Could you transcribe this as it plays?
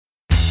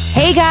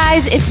Hey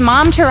guys, it's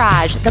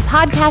Momtourage, the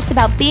podcast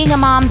about being a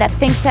mom that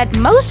thinks that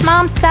most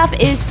mom stuff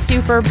is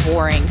super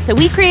boring. So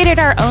we created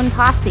our own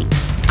posse.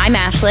 I'm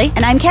Ashley.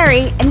 And I'm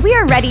Carrie, and we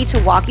are ready to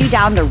walk you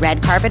down the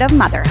red carpet of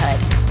motherhood.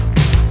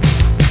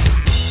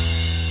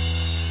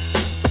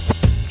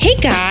 Hey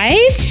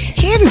guys.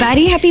 Hey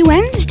everybody, happy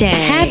Wednesday.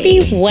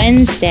 Happy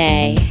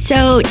Wednesday.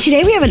 So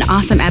today we have an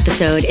awesome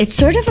episode. It's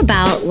sort of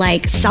about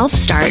like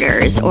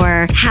self-starters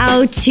or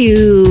how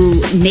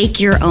to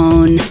make your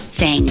own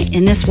thing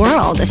in this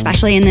world,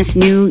 especially in this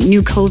new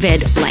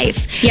COVID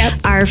life. Yep.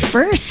 Our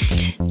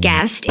first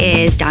guest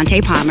is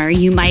Dante Palmer.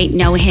 You might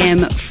know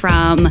him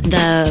from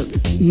the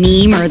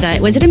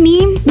meme was it a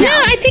meme? No,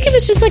 I think it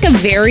was just like a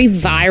very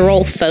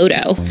viral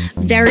photo.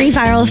 Very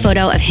viral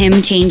photo of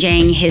him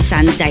changing his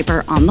son's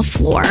diaper on the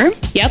floor.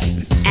 Yep.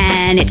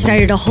 And it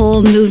started a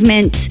whole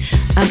movement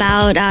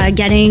about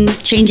getting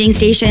changing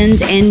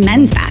stations in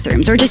men's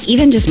bathrooms, or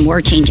just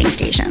more changing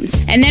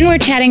stations. And then we're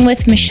chatting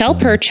with Michelle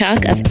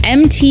Perchuk of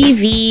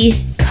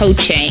MTV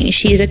Coaching.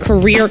 She's a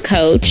career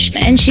coach,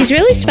 and she's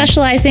really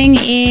specializing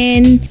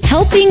in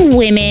helping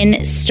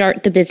women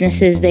start the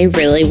businesses they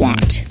really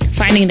want.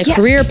 Finding the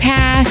career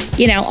path,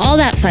 all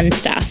that fun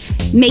stuff.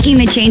 Making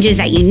the changes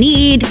that you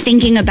need,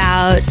 thinking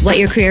about what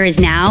your career is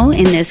now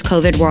in this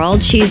COVID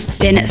world. She's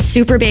been a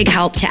super big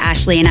help to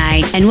Ashley and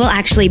I, and we'll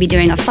actually be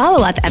doing a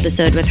follow-up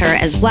episode with her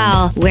as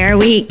well, where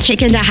we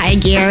kick into high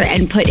gear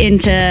and put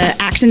into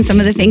action some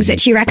of the things that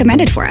she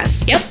recommended for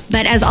us. Yep.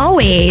 But as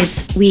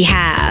always, we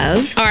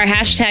have our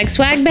hashtag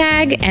swag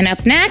bag, and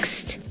up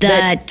next,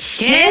 the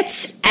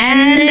tits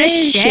and the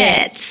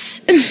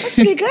shits. That's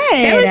pretty good.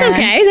 That was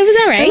okay. That was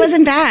all right. That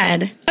wasn't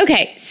bad.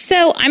 Okay,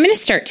 so I'm going to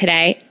start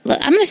today.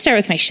 I'm going to start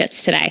with my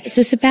shits today.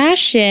 So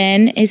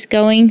Sebastian is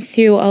going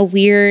through a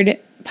weird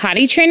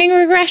potty training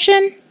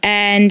regression,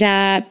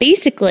 and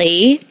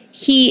basically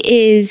he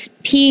is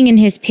peeing in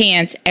his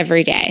pants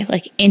every day,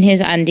 like in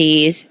his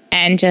undies,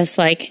 and just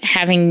like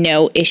having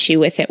no issue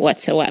with it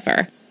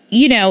whatsoever.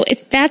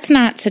 That's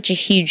not such a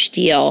huge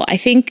deal. I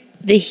think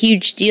the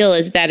huge deal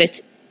is that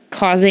it's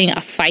causing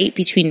a fight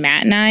between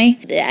Matt and I.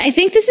 I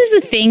think this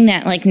is the thing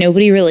that like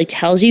nobody really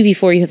tells you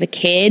before you have a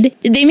kid.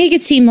 They make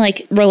it seem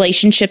like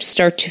relationships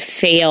start to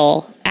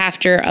fail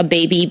after a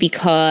baby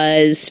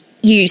because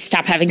you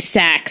stop having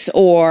sex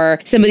or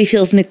somebody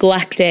feels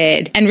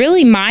neglected. And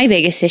really my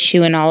biggest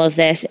issue in all of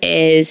this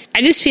is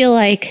I just feel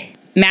like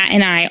Matt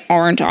and I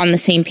aren't on the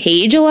same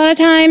page a lot of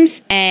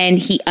times, and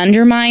he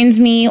undermines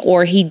me,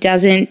 or he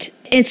doesn't.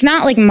 It's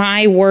not like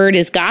my word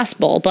is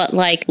gospel, but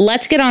like,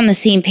 let's get on the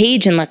same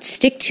page and let's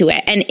stick to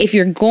it. And if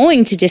you're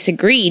going to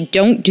disagree,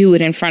 don't do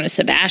it in front of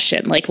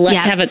Sebastian. Like,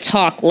 let's have a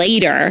talk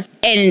later.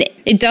 And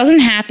it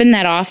doesn't happen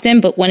that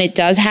often, but when it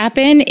does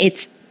happen,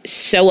 it's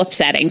so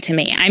upsetting to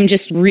me. I'm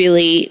just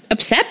really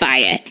upset by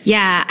it.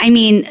 Yeah, I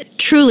mean,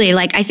 truly,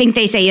 like, I think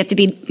they say you have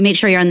to make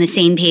sure you're on the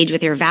same page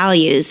with your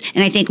values.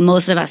 And I think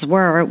most of us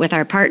were with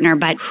our partner,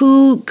 but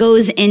who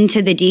goes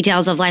into the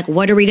details of like,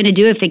 what are we going to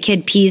do if the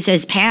kid pees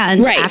his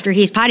pants after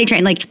he's potty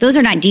trained? Like, those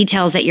are not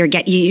details that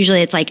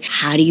usually it's like,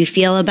 how do you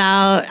feel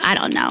about, I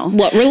don't know.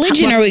 What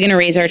religion are we going to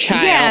raise our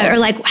child? Yeah, or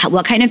like,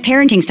 what kind of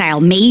parenting style?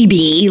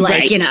 Maybe,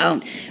 like,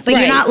 but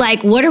you're not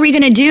like, what are we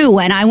going to do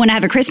when I want to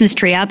have a Christmas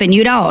tree up and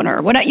you don't?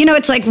 Or what,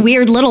 it's like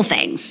weird little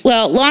things.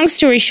 Well, long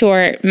story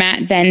short,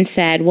 Matt then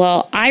said,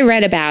 well, I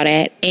read about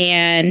it,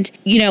 and,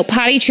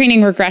 potty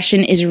training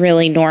regression is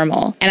really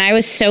normal. And I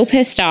was so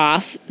pissed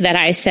off that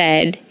I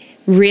said,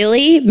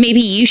 really? Maybe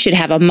you should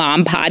have a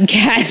mom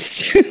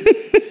podcast.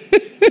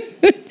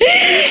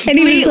 And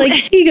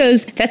he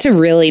goes, that's a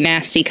really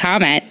nasty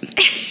comment.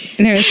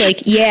 And I was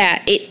like,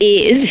 yeah, it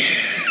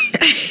is.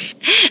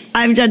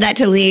 I've done that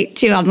to Lee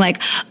too. I'm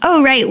like,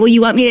 oh, right. Well,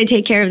 you want me to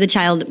take care of the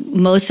child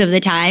most of the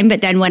time.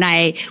 But then when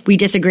we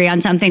disagree on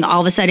something,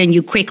 all of a sudden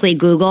you quickly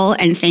Google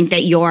and think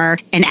that you're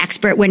an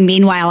expert, when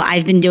meanwhile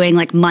I've been doing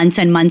like months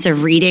and months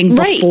of reading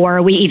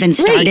before we even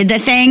started the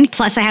thing.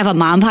 Plus I have a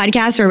mom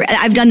podcast where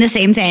I've done the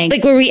same thing.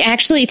 Like where we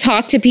actually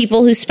talk to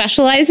people who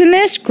specialize in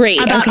this. Great.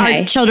 About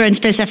our children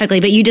specifically,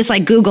 but you just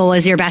like Google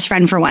is your best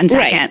friend for 1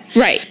 second.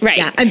 Right.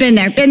 Yeah, I've been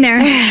there.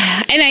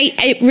 And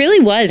I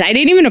really was. I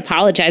didn't even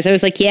apologize. I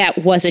was like, yeah,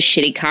 it was a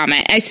shitty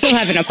comment. I still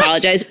haven't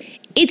apologized.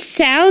 It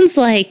sounds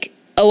like,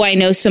 oh, I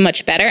know so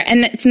much better. And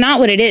it's not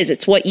what it is.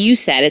 It's what you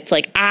said. It's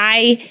like,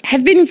 I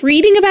have been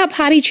reading about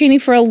potty training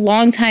for a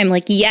long time.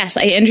 Like, yes,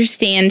 I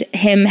understand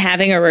him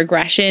having a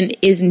regression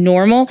is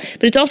normal,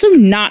 but it's also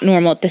not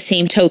normal at the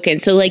same token.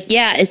 So like,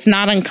 yeah, it's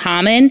not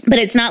uncommon, but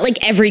it's not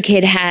like every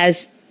kid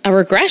has a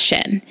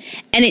regression.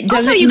 And it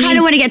doesn't also, you kind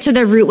of want to get to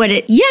the root what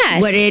it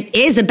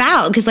is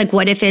about, because like,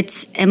 what if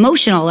it's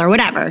emotional or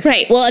whatever?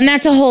 Right. Well, and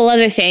that's a whole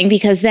other thing,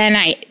 because then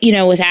I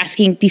was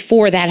asking,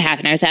 before that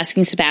happened, I was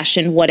asking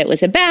Sebastian what it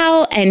was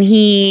about, and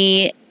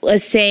he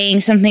was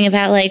saying something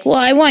about like, well,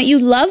 I want you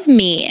to love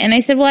me. And I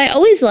said, well, I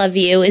always love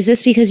you. Is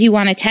this because you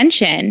want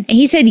attention? And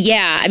he said,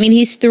 yeah. I mean,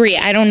 he's 3.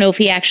 I don't know if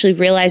he actually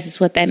realizes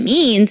what that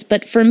means.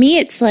 But for me,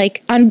 it's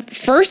like,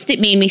 first, it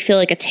made me feel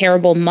like a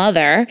terrible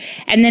mother.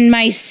 And then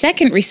my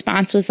second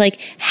response was like,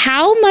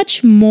 how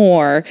much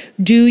more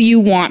do you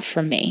want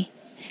from me?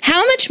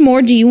 how much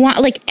more do you want?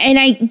 Like, and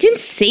I didn't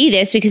say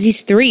this because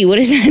he's 3. What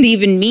does that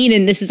even mean?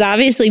 And this is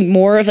obviously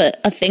more of a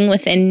thing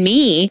within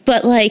me.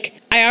 But like,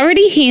 I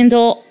already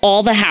handle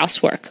all the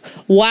housework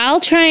while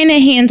trying to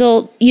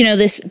handle,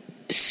 this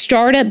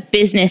startup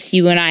business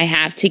you and I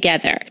have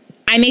together.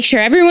 I make sure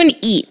everyone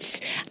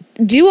eats,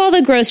 do all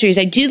the groceries,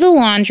 I do the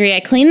laundry, I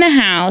clean the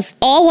house,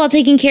 all while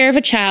taking care of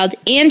a child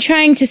and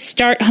trying to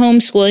start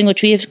homeschooling,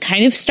 which we have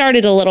kind of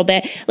started a little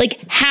bit. Like,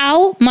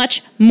 how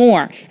much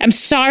more? I'm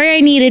sorry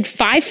I needed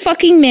 5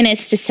 fucking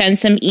minutes to send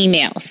some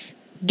emails.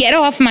 Get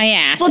off my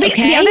ass, well,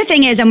 okay? The other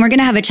thing is, and we're going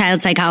to have a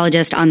child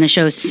psychologist on the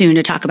show soon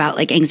to talk about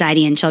like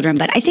anxiety in children,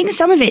 but I think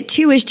some of it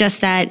too is just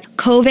that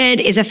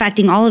COVID is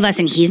affecting all of us,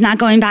 and he's not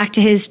going back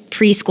to his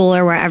preschool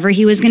or wherever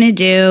he was going to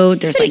do.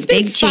 There's like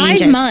big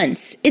changes. 5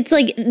 months. It's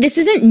like, this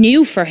isn't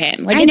new for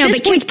him. Like, I know, at this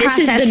but kids point,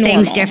 this process is the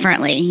things normal.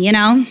 differently,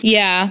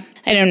 Yeah.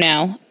 I don't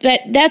know. But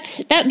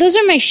those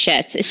are my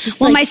shits. It's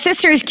just my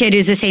sister's kid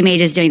who's the same age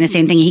is doing the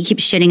same thing. He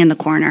keeps shitting in the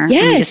corner.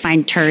 Yes. And you just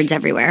find turds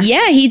everywhere.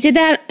 Yeah, he did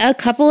that a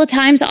couple of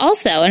times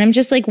also. And I'm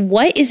just like,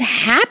 what is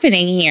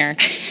happening here?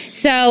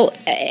 So,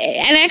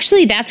 and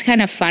actually that's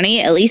kind of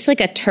funny. At least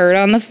like a turd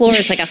on the floor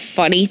is like a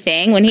funny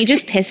thing. When he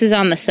just pisses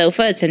on the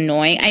sofa, it's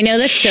annoying. I know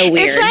that's so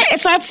weird.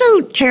 It's not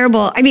so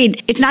terrible. I mean,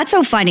 it's not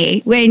so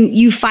funny when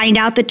you find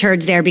out the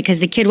turd's there because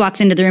the kid walks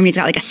into the room and he's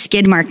got like a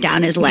skid mark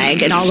down his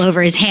leg and all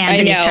over his hands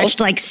and he's touched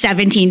like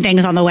 17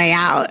 things on the way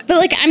out. But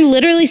like, I'm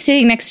literally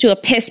sitting next to a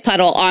piss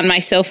puddle on my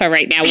sofa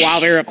right now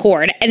while we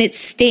record, and it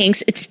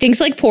stinks. It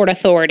stinks like Port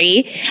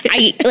Authority.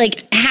 I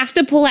like have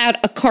to pull out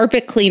a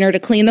carpet cleaner to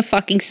clean the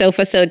fucking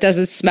sofa so it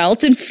doesn't smell.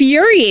 It's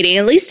infuriating.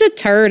 At least a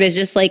turd is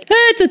just like,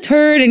 it's a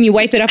turd, and you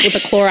wipe it up with a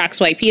Clorox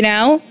wipe,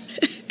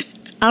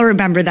 I'll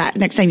remember that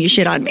next time you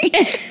shit on me.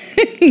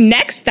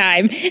 Next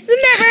time.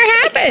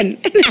 It never happened.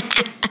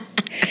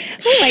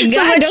 Oh my God,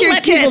 so what's don't your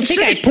let tips? people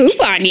think I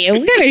poop on you.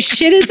 What kind of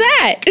shit is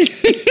that?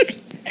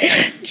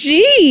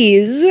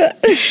 Jeez.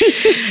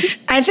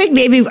 I think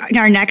maybe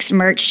our next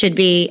merch should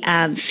be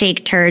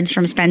fake turds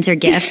from Spencer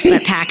Gifts,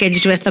 but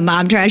packaged with the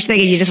mom trash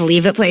thing and you just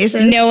leave it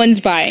places. No one's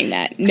buying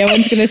that. No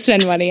one's going to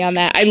spend money on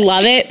that. I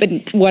love it,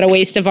 but what a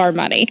waste of our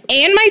money.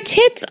 And my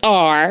tits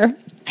are,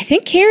 I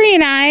think Carrie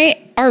and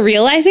I are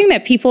realizing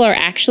that people are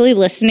actually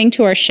listening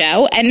to our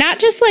show and not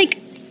just like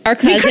our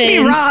cousins. We could be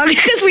wrong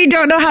because we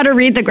don't know how to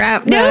read the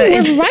graph. No,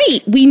 we're right.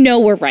 We know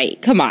we're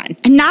right. Come on.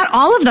 And not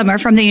all of them are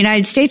from the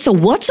United States. So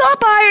what's up,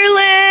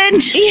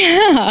 Ireland?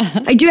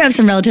 Yeah. I do have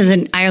some relatives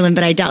in Ireland,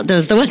 but I doubt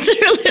those are the ones that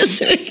are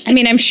listening. I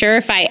mean, I'm sure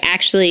if I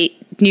actually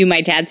knew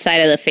my dad's side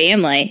of the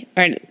family,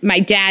 or my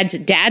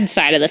dad's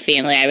side of the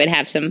family, I would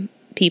have some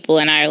people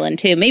in Ireland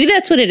too. Maybe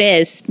that's what it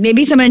is.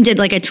 Maybe someone did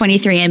like a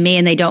 23andMe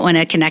and they don't want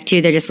to connect to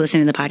you. They're just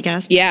listening to the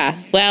podcast. Yeah.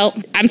 Well,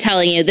 I'm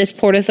telling you, this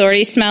Port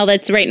Authority smell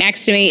that's right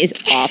next to me is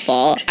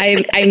awful.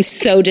 I'm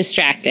so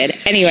distracted.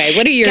 Anyway,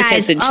 what are your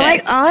tips and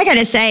shits? All I got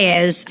to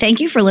say is thank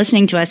you for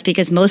listening to us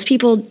because most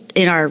people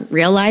in our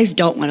real lives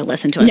don't want to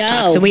listen to us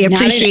talk. So we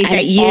appreciate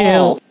that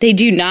you... They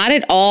do not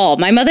at all.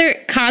 My mother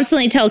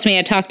constantly tells me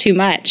I talk too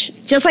much.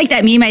 Just like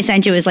that meme I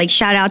sent you is like,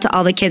 shout out to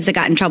all the kids that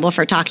got in trouble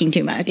for talking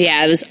too much.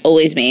 Yeah, it was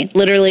always me.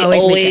 Literally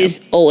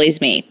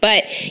always me.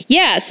 But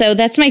yeah, so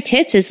that's my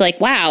tits. Is like,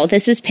 wow,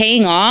 this is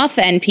paying off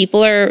and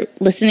people are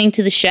listening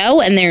to the show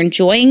and they're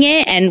enjoying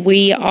it. And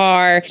we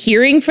are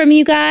hearing from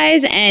you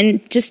guys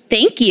and just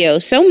thank you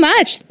so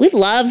much. We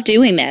love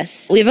doing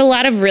this. We have a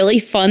lot of really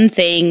fun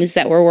things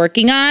that we're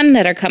working on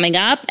that are coming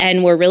up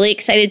and we're really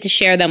excited to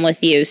share them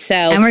with you.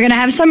 And we're going to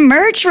have some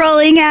merch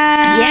rolling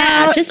out.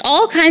 Yeah, just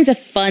all kinds of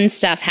fun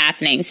stuff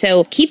happening.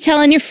 So keep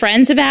telling your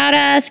friends about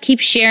us, keep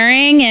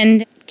sharing,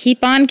 and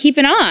keep on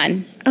keeping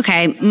on.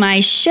 Okay, my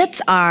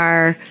shits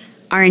are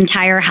our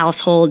entire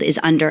household is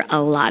under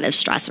a lot of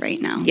stress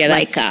right now. Yeah,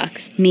 that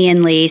sucks. Me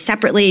and Lee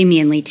separately, me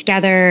and Lee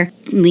together.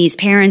 Lee's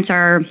parents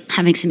are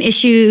having some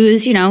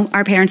issues. You know,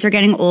 our parents are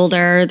getting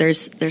older.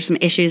 There's some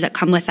issues that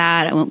come with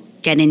that. I won't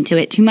get into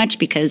it too much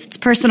because it's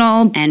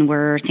personal and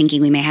we're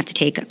thinking we may have to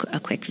take a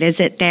quick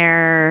visit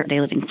there.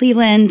 They live in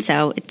Cleveland,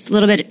 so it's a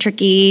little bit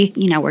tricky.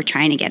 You know, we're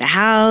trying to get a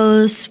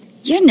house.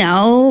 You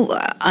know,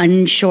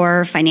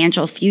 unsure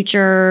financial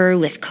future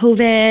with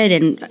COVID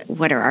and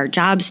what are our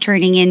jobs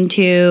turning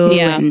into.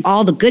 Yeah. And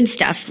all the good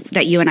stuff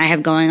that you and I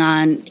have going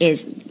on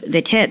is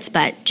the tits,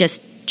 but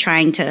just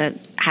trying to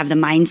have the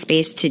mind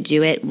space to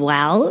do it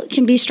well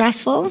can be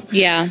stressful.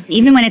 Yeah.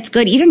 Even when it's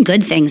good, even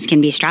good things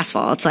can be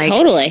stressful. It's like...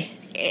 Totally.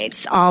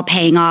 It's all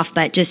paying off,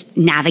 but just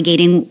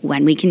navigating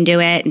when we can do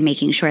it and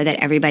making sure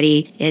that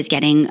everybody is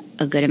getting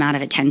a good amount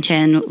of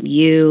attention.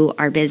 You,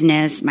 our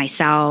business,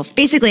 myself.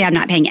 Basically, I'm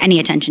not paying any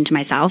attention to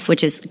myself,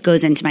 which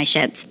goes into my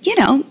shits. You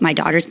know, my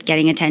daughter's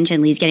getting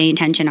attention, Lee's getting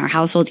attention, our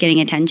household's getting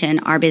attention,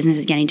 our business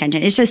is getting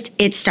attention.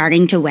 It's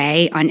starting to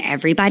weigh on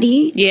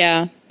everybody.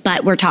 Yeah.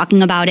 But we're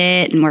talking about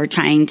it and we're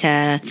trying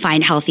to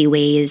find healthy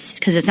ways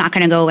because it's not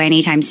going to go away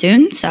anytime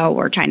soon. So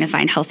we're trying to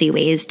find healthy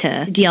ways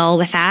to deal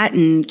with that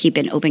and keep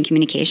an open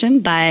communication.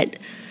 But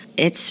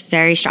it's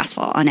very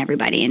stressful on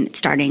everybody, and it's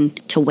starting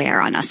to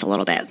wear on us a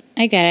little bit.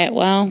 I get it.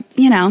 Well,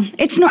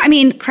 it's no, I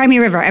mean, Crimea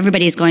River,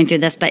 everybody's going through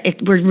this, but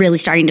we're really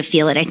starting to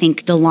feel it. I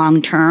think the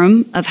long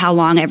term of how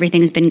long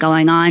everything's been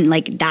going on,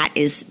 like that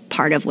is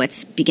part of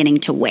what's beginning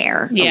to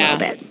wear a little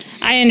bit.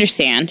 I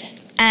understand.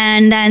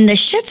 And then the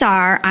shits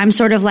are, I'm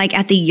sort of like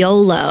at the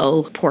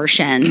YOLO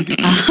portion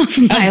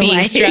of my being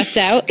life. Stressed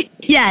out?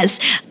 Yes.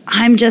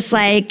 I'm just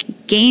like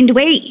gained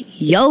weight.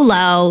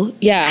 YOLO.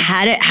 Yeah.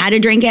 Had a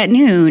drink at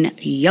noon.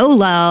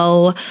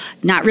 YOLO.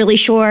 Not really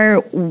sure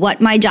what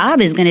my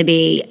job is going to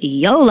be.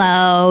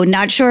 YOLO.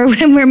 Not sure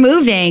when we're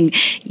moving.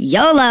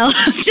 YOLO.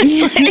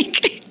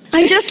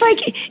 I'm just like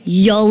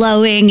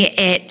YOLOing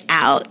it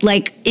out.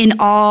 Like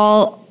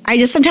I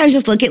just sometimes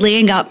just look at Lee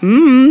and go,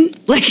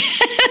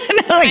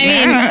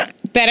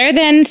 better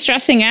than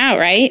stressing out,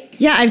 right?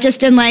 Yeah, I've just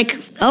been like,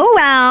 oh,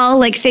 well,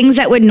 like things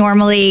that would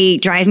normally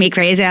drive me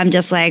crazy, I'm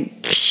just like,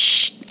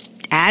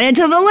 add it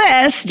to the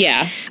list.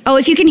 Yeah. Oh,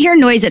 if you can hear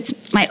noise,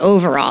 it's my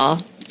overall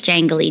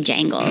jangly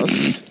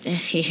jangles,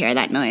 if you hear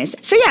that noise.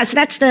 So, yeah, so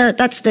that's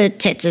the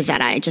tits, is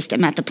that I just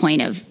am at the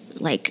point of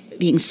like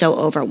being so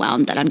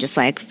overwhelmed that I'm just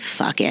like,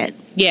 fuck it.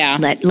 Yeah.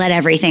 Let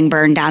everything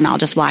burn down. I'll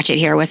just watch it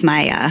here with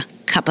my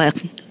cup of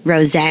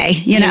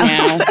rosé,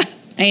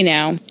 I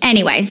know.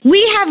 Anyway,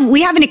 we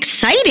have an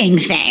exciting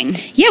thing.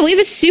 Yeah, we have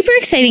a super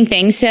exciting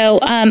thing. So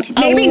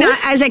maybe not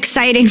as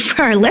exciting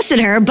for our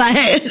listener, but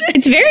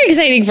it's very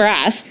exciting for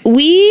us.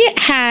 We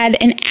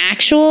had an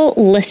actual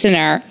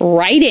listener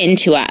write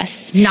into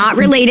us, not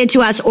related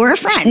to us or a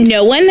friend,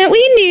 no one that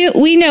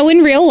we know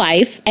in real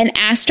life, and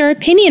asked our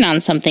opinion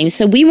on something.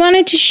 So we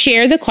wanted to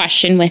share the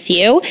question with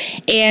you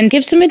and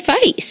give some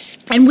advice.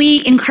 And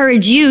we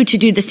encourage you to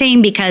do the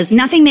same, because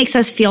nothing makes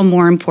us feel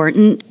more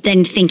important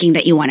than thinking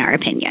that you want our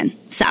opinion.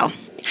 So,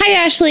 hi,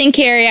 Ashley and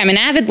Carrie. I'm an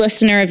avid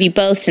listener of you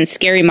both since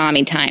Scary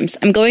Mommy times.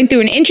 I'm going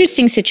through an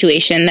interesting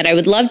situation that I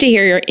would love to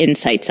hear your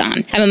insights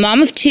on. I'm a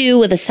mom of 2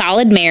 with a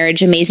solid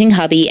marriage, amazing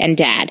hubby, and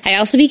dad. I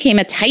also became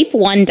a type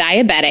 1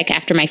 diabetic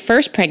after my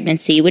first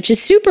pregnancy, which is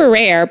super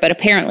rare, but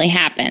apparently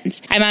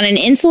happens. I'm on an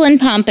insulin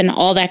pump and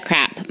all that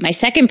crap. My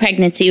second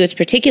pregnancy was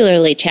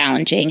particularly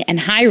challenging and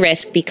high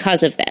risk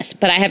because of this,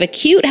 but I have a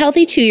cute,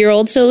 healthy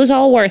 2-year-old, so it was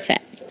all worth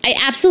it. I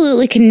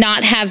absolutely could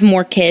not have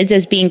more kids,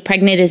 as being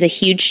pregnant is a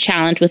huge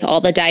challenge with all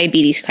the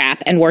diabetes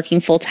crap and working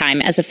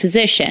full-time as a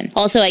physician.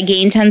 Also, I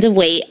gained tons of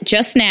weight.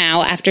 Just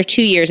now, after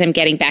 2 years, I'm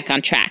getting back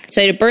on track.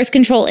 So I had a birth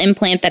control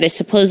implant that is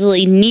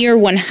supposedly near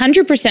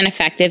 100%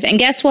 effective, and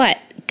guess what?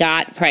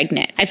 Got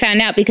pregnant. I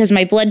found out because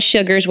my blood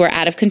sugars were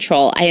out of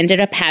control. I ended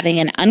up having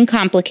an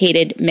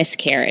uncomplicated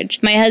miscarriage.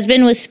 My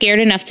husband was scared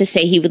enough to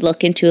say he would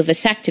look into a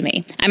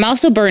vasectomy. I'm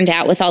also burned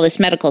out with all this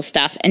medical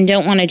stuff and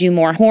don't want to do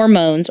more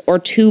hormones or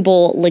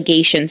tubal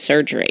ligation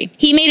surgery.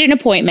 He made an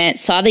appointment,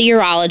 saw the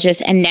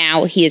urologist, and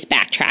now he is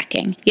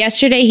backtracking.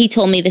 Yesterday, he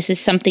told me this is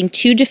something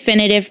too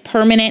definitive,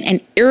 permanent,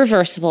 and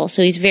irreversible,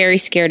 so he's very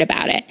scared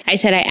about it. I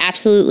said I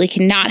absolutely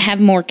cannot have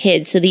more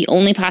kids, so the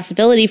only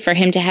possibility for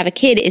him to have a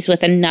kid is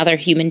with another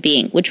human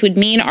being, which would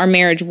mean our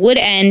marriage would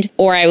end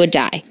or I would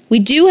die. We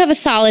do have a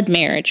solid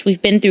marriage.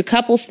 We've been through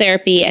couples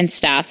therapy and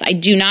stuff. I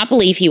do not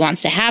believe he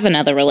wants to have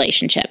another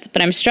relationship,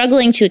 but I'm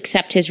struggling to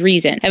accept his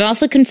reason. I'm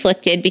also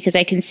conflicted because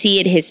I can see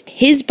it is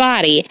his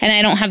body and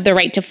I don't have the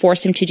right to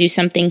force him to do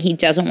something he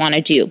doesn't want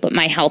to do, but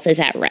my health is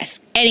at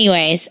risk.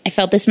 Anyways, I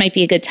felt this might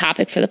be a good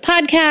topic for the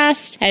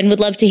podcast and would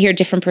love to hear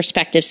different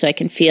perspectives so I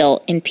can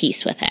feel in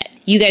peace with it.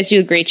 You guys do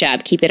a great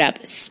job. Keep it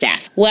up,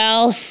 Steph.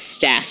 Well,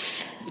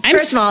 Steph,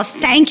 first of all,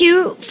 thank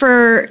you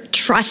for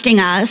trusting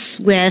us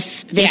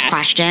with this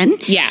question.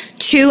 Yeah.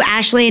 2,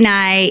 Ashley and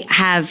I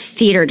have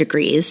theater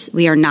degrees.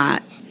 We are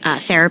not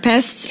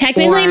therapists.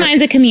 Technically,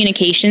 mine's a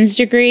communications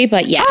degree,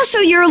 but yes. Oh, so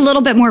you're a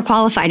little bit more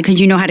qualified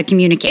because you know how to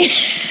communicate.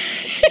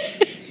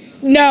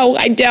 No,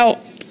 I don't.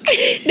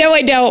 No,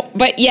 I don't.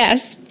 But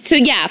yes. So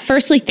yeah,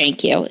 firstly,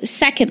 thank you.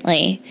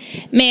 Secondly,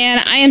 man,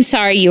 I am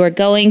sorry you are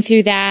going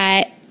through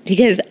that,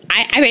 because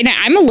I mean,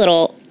 I'm a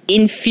little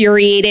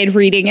infuriated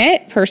reading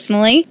it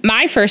personally.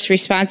 My first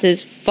response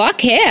is fuck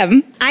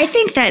him. I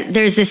think that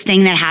there's this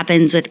thing that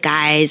happens with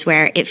guys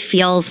where it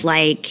feels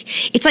like,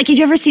 it's like, have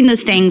you ever seen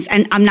those things?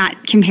 And I'm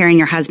not comparing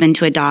your husband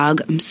to a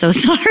dog. I'm so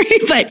sorry.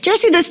 But do you ever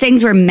see those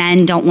things where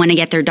men don't want to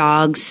get their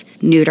dogs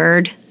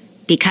neutered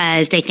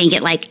because they think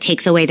it like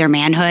takes away their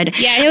manhood?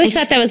 Yeah, I always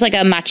thought that was like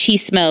a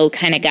machismo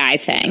kind of guy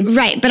thing.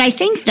 Right. But I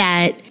think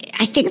that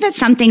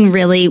something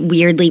really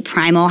weirdly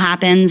primal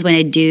happens when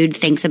a dude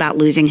thinks about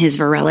losing his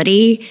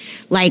virility.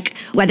 Like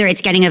whether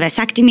it's getting a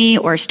vasectomy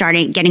or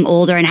getting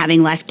older and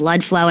having less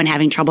blood flow and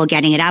having trouble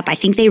getting it up. I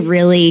think they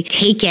really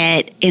take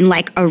it in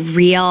like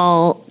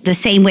the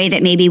same way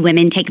that maybe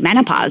women take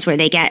menopause, where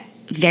they get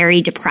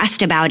very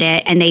depressed about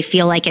it and they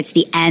feel like it's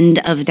the end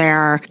of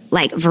their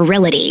like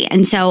virility.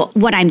 And so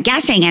what I'm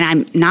guessing, and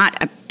I'm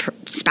not a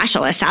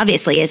specialist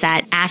obviously, is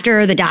that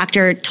after the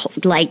doctor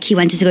he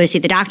went to go to see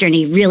the doctor and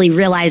he really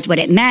realized what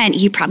it meant,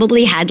 he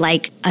probably had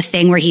like a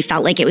thing where he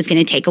felt like it was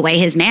going to take away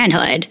his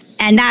manhood.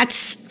 And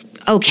that's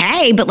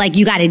okay, but like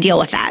you got to deal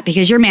with that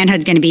because your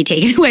manhood's going to be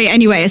taken away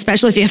anyway,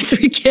 especially if you have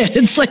 3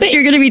 kids. Like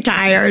you're going to be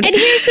tired. And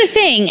here's the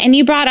thing, and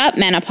you brought up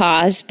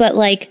menopause, but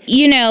like,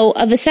 you know,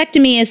 a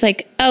vasectomy is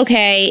like,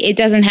 okay, it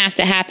doesn't have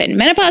to happen.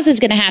 Menopause is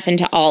going to happen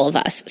to all of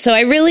us. So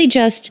I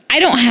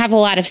don't have a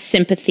lot of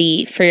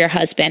sympathy for your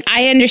husband.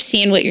 I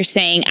understand what you're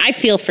saying. I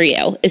feel for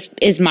you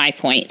is my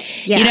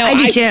point. Yeah, you know, I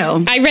do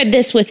too. I read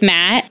this with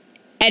Matt.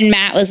 And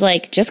Matt was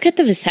like, just get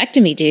the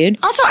vasectomy, dude.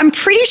 Also, I'm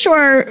pretty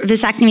sure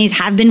vasectomies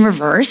have been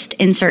reversed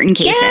in certain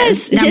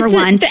cases. Yes, Number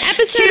one. The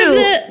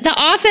episode of the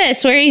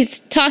Office where he's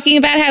talking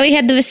about how he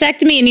had the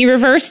vasectomy and he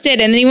reversed it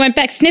and then he went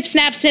back, snip,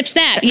 snap,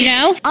 you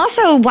know?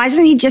 Also, why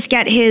doesn't he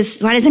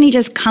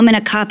just come in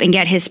a cup and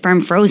get his sperm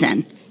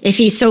frozen? If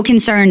he's so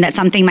concerned that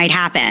something might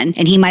happen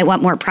and he might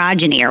want more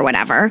progeny or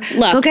whatever,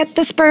 go get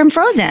the sperm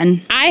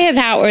frozen. I have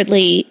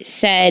outwardly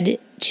said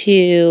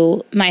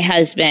to my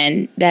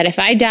husband that if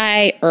I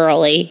die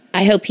early,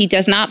 I hope he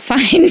does not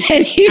find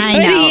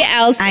anybody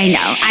else.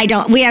 I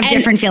know. We have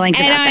different feelings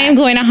about that. And I am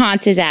going to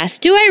haunt his ass.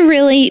 Do I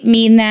really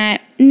mean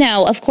that?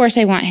 No, of course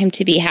I want him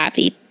to be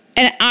happy.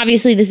 And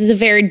obviously this is a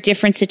very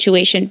different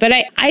situation, but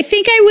I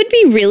think I would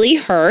be really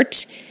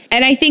hurt.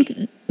 And I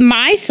think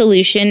my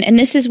solution, and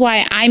this is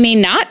why I may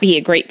not be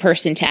a great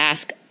person to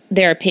ask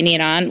their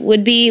opinion on,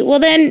 would be, well,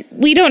 then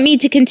we don't need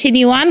to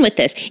continue on with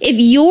this. If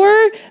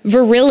your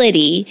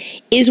virility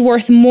is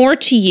worth more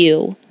to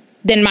you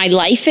than my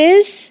life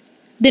is,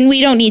 then we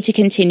don't need to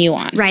continue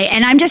on. Right.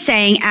 And I'm just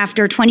saying,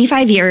 after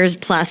 25 years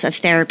plus of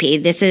therapy,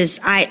 this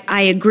is,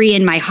 I agree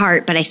in my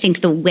heart, but I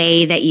think the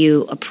way that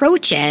you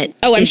approach it.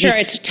 Oh, I'm sure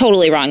it's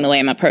totally wrong the way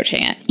I'm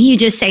approaching it. You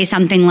just say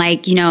something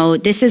like, you know,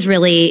 this is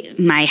really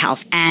my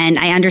health. And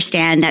I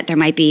understand that there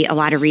might be a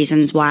lot of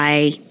reasons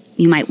why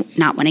you might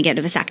not want to get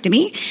a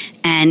vasectomy,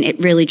 and it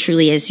really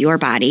truly is your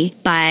body,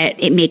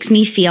 but it makes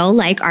me feel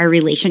like our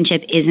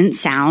relationship isn't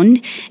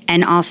sound.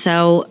 And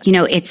also, you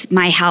know, it's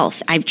my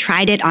health. I've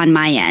tried it on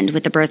my end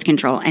with the birth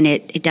control and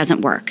it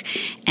doesn't work.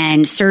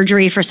 And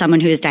surgery for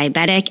someone who is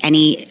diabetic,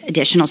 any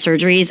additional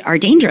surgeries are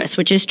dangerous,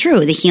 which is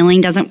true. The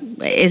healing does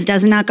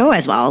not go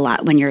as well a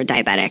lot when you're a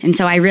diabetic. And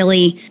so I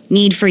really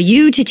need for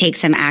you to take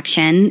some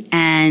action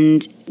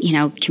and, you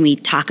know, can we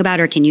talk about,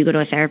 or can you go to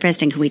a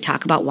therapist and can we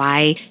talk about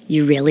why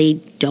you really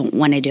don't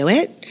want to do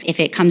it? If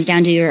it comes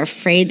down to you're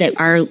afraid that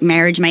our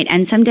marriage might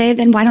end someday,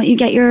 then why don't you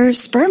get your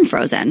sperm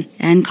frozen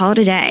and call it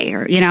a day?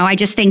 Or, you know, I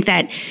think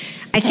that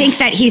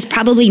he's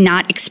probably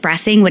not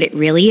expressing what it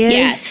really is.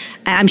 Yes.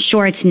 I'm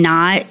sure it's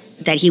not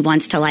that he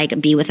wants to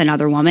like be with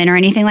another woman or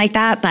anything like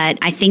that, but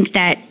I think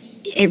that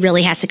it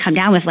really has to come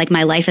down with like,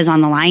 my life is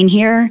on the line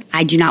here.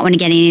 I do not want to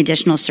get any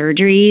additional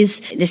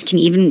surgeries. This can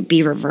even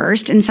be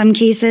reversed in some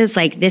cases.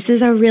 Like, this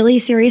is a really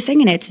serious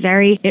thing, and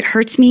it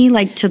hurts me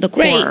like to the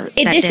core that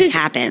this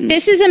happens.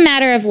 This is a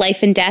matter of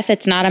life and death.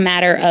 It's not a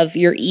matter of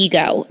your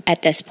ego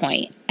at this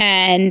point.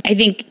 And I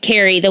think,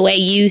 Carrie, the way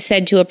you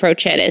said to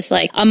approach it is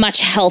like a much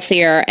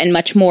healthier and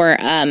much more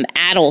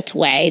adult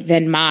way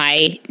than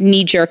my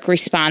knee-jerk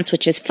response,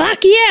 which is,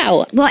 fuck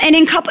you. Well, and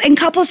in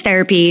couples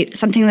therapy,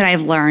 something that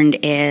I've learned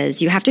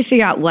is you have to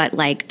figure out what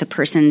like the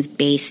person's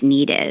base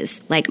need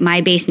is. Like,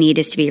 my base need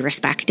is to be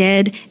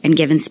respected and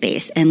given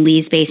space, and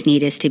Lee's base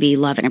need is to be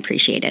loved and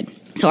appreciated.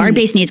 So our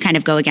base needs kind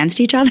of go against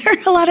each other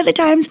a lot of the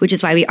times, which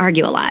is why we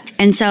argue a lot.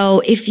 And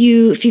so if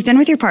you've been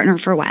with your partner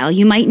for a while,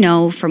 you might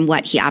know from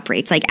what he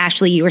operates. Like,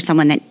 Ashley, you are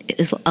someone that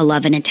is a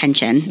love and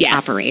attention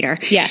operator.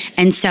 Yes.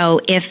 And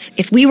so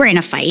if we were in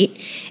a fight,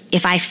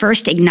 if I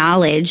first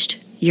acknowledged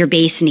your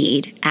base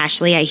need,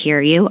 Ashley, I hear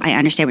you, I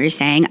understand what you're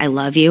saying, I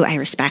love you, I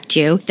respect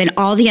you, then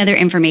all the other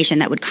information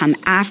that would come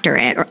after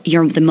it, or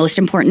you're the most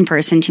important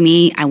person to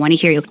me, I want to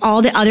hear you,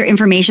 all the other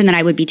information that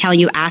I would be telling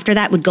you after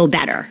that would go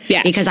better.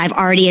 Yes. Because I've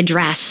already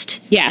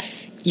addressed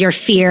your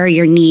fear,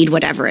 your need,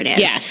 whatever it is.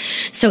 Yes.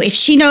 So if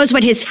she knows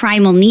what his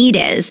primal need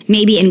is,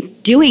 maybe in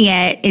doing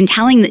it, in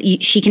telling that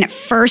she can at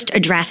first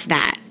address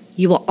that.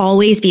 You will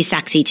always be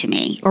sexy to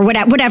me, or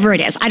whatever it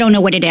is. I don't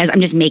know what it is.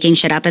 I'm just making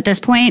shit up at this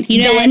point.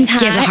 You know, then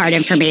give the hard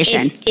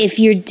information. If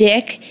your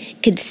dick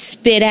could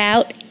spit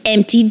out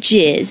empty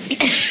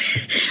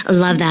jizz. I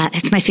love that.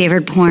 It's my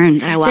favorite porn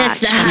that I watch. That's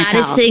the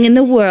hottest thing in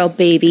the world,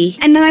 baby.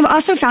 And then I've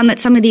also found that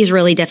some of these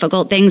really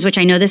difficult things, which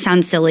I know this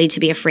sounds silly to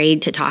be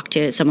afraid to talk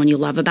to someone you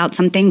love about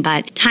something,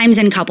 but times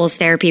in couples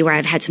therapy where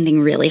I've had something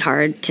really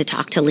hard to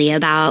talk to Lee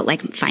about,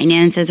 like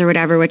finances or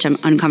whatever, which I'm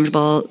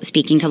uncomfortable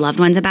speaking to loved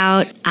ones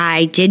about,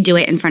 I did do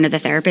it in front of the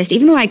therapist.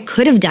 Even though I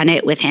could have done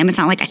it with him, it's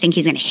not like I think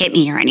he's going to hit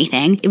me or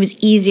anything. It was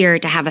easier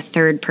to have a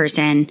third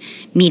person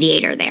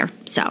mediator there.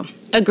 So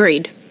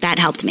agreed. That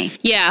helped me.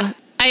 Yeah,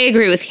 I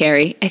agree with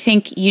Carrie. I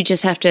think you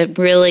just have to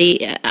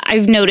really,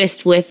 I've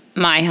noticed with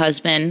my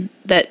husband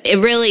that it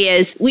really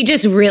is, we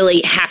just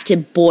really have to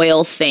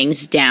boil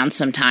things down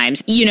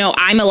sometimes. You know,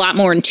 I'm a lot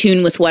more in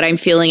tune with what I'm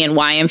feeling and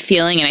why I'm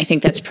feeling, and I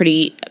think that's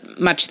pretty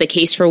much the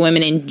case for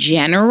women in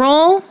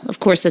general. Of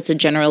course, that's a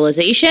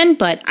generalization,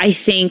 but I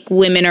think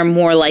women are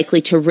more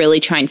likely to really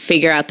try and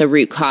figure out the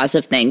root cause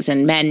of things,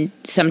 and men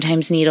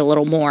sometimes need a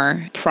little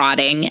more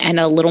prodding and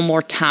a little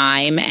more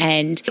time.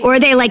 Or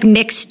they like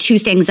mix two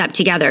things up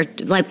together.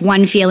 Like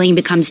one feeling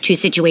becomes two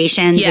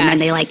situations, yes. and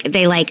then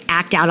they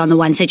act out on the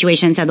one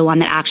situation, so the one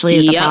that actually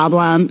is the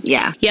problem.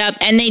 Yeah. Yep.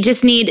 And they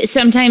just need,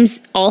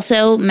 sometimes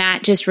also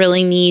Matt just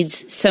really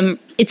needs some,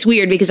 it's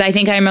weird because I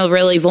think I'm a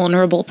really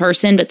vulnerable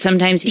person, but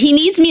sometimes he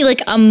needs me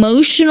like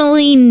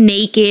emotionally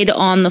naked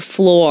on the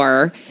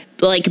floor,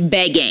 like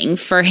begging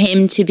for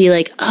him to be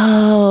like,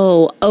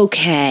 oh,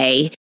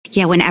 okay.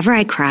 Yeah, whenever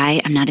I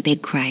cry, I'm not a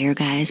big crier,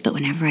 guys, but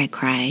whenever I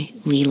cry,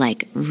 Lee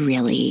like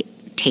really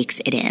takes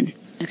it in.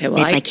 Okay,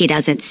 well, it's like he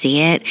doesn't see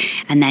it,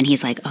 and then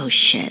he's like, "Oh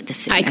shit!"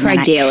 I cry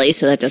daily,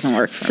 so that doesn't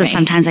work for me. So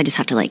sometimes I just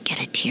have to like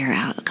get a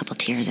couple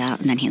tears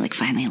out, and then he like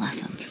finally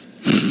listens.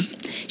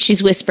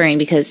 She's whispering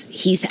because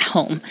he's at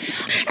home.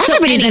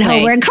 Everybody's at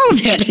home. We're in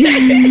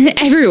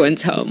COVID.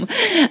 Everyone's home.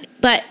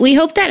 But we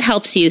hope that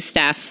helps you,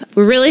 Steph.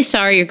 We're really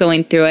sorry you're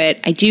going through it.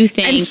 I do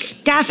think... And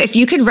Steph, if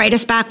you could write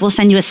us back, we'll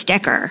send you a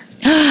sticker.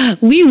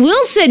 We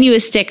will send you a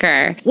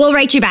sticker. We'll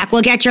write you back.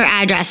 We'll get your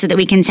address so that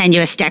we can send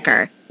you a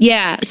sticker.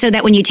 Yeah. So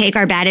that when you take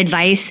our bad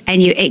advice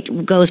and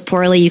it goes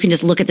poorly, you can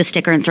just look at the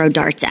sticker and throw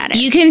darts at it.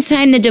 You can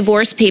sign the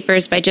divorce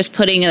papers by just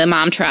putting the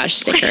Momtourage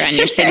sticker on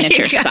your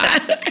signature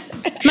spot.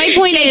 My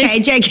point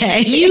is,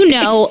 JK. you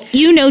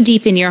know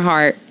deep in your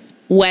heart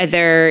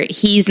whether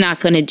he's not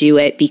going to do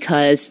it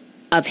because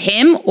of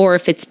him or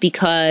if it's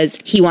because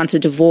he wants a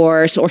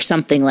divorce or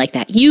something like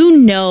that. You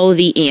know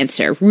the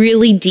answer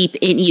really deep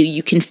in you.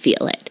 You can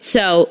feel it.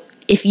 So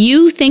if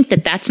you think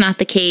that that's not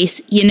the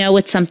case, you know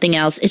it's something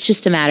else. It's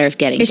just a matter of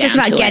getting It's just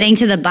about getting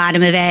to the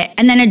bottom of it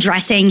and then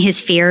addressing his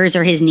fears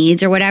or his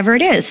needs or whatever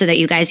it is so that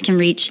you guys can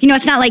reach,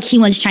 it's not like he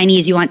wants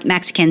Chinese, you want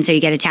Mexican, so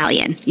you get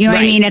Italian. You know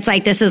what I mean? It's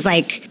like, this is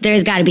like,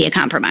 there's got to be a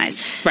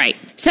compromise. Right.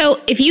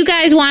 So if you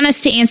guys want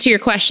us to answer your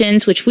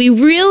questions, which we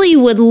really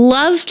would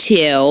love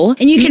to.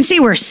 And you can see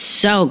we're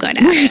so good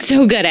at it. We're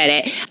so good at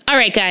it. All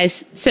right,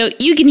 guys. So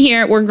you can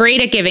hear we're great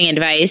at giving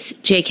advice,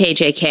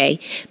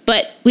 JK.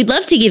 But we'd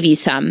love to give you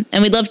some,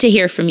 and we'd love to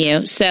hear from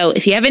you. So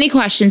if you have any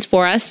questions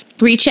for us,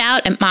 reach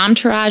out at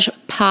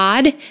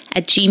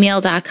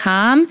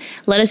momtouragepod@gmail.com.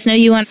 Let us know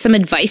you want some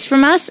advice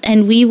from us,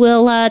 and we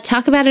will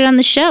talk about it on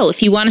the show.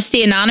 If you want to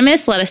stay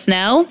anonymous, let us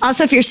know.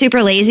 Also, if you're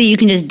super lazy, you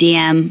can just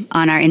DM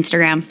on our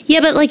Instagram. Yeah,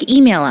 but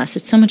email us.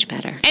 It's so much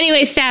better.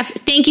 Anyway, Steph,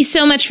 thank you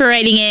so much for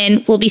writing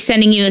in. We'll be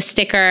sending you a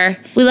sticker.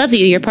 We love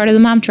you. You're part of the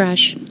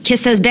Momtourage.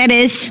 Kiss those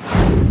babies.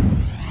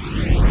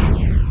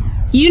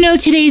 You know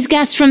today's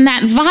guest from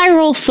that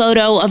viral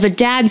photo of a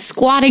dad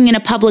squatting in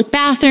a public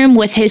bathroom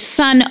with his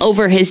son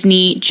over his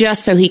knee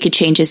just so he could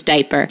change his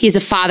diaper. He's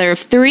a father of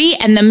 3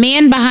 and the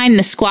man behind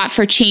the Squat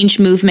for Change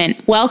movement.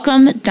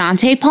 Welcome,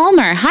 Dante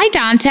Palmer. Hi,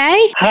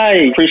 Dante. Hi.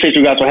 Appreciate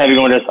you guys for having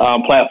me on this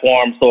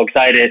platform. So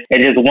excited.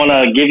 And just want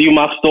to give you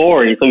my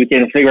story so we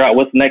can figure out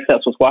what's the next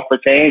steps for Squat for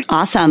Change.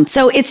 Awesome.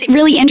 So it's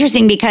really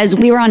interesting because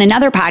we were on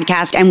another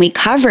podcast and we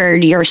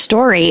covered your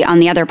story on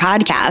the other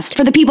podcast.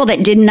 For the people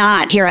that did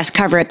not hear us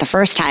cover it the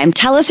first time,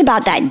 tell us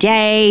about that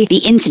day, the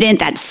incident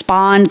that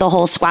spawned the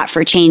whole Squat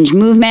for Change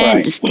movement.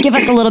 Right. Just give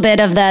us a little bit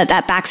of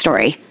that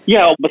backstory.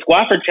 Yeah, but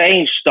Squat for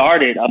Change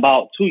started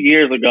about 2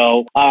 years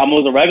ago. It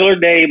was a regular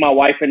day. My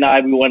wife and I,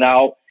 we went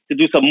out to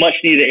do some much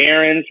needed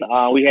errands.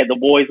 We had the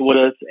boys with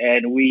us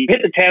and we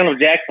hit the town of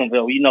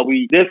Jacksonville. We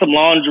did some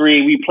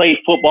laundry. We played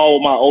football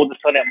with my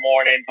oldest son that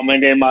morning.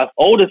 And then my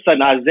oldest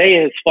son,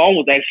 Isaiah, his phone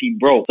was actually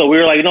broke. So we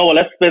were like, you know what,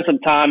 let's spend some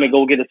time and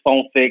go get his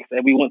phone fixed.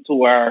 And we went to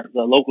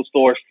the local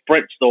store,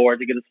 Sprint store,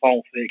 to get his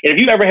phone fixed. And if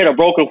you've ever had a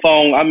broken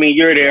phone,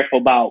 you're there for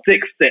about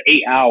 6 to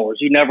 8 hours.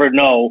 You never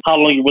know how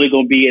long you're really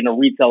going to be in a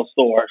retail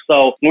store.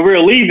 So when we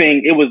were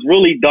leaving, it was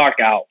really dark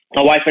out.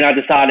 My wife and I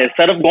decided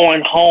instead of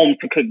going home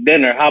to cook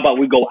dinner, how about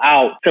we go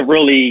out to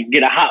really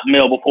get a hot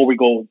meal before we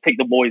go take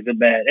the boys to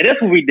bed? And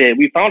that's what we did.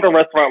 We found a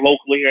restaurant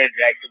locally here in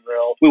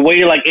Jacksonville. We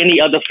waited like any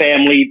other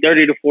family,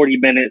 30 to 40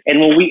 minutes. And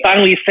when we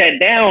finally sat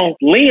down,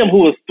 Liam,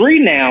 who is 3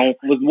 now,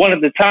 was one at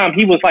the time.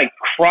 He was like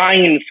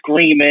crying and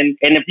screaming.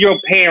 And if you're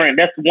a parent,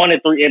 that's 1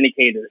 of 3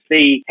 indicators.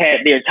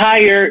 They're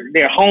tired,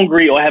 they're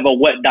hungry, or have a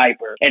wet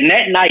diaper. And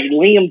that night,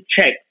 Liam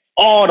checked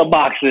all the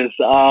boxes.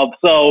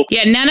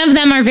 Yeah, none of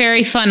them are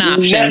very fun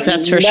options,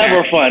 that's for sure.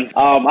 Never fun.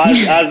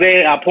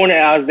 I pointed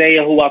at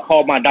Isaiah, who I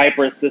called my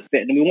diaper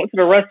assistant, and we went to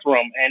the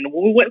restroom. And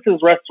when we went to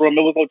this restroom,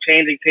 there was no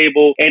changing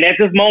table. And at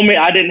this moment,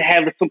 I didn't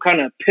have some kind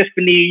of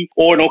epiphany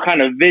or no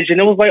kind of vision.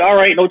 It was like, all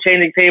right, no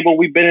changing table.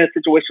 We've been in a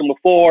situation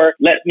before.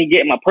 Let me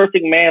get my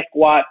perfect man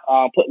squat,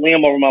 put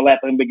Liam over my lap,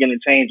 and begin to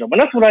change him. And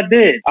that's what I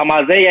did.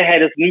 Isaiah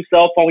had his new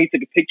cell phone. He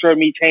took a picture of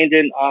me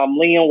changing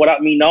Liam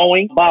without me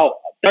knowing. About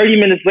 30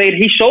 minutes later,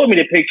 he showed me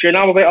the picture, and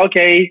I was like,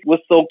 okay,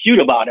 what's so cute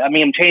about it? I'm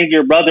changing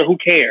your brother, who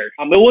cares?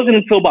 It wasn't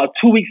until about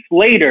 2 weeks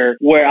later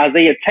where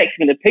Isaiah texted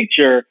me the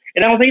picture,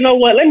 And I was like, you know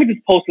what? Let me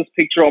just post this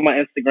picture on my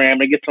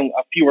Instagram and get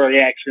a few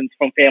reactions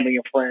from family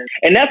and friends.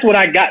 And that's what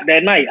I got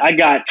that night. I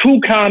got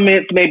 2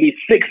 comments, maybe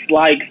 6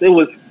 likes. It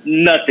was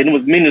nothing. It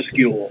was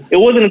minuscule. It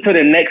wasn't until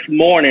the next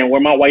morning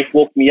where my wife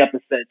woke me up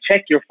and said,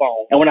 check your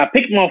phone. And when I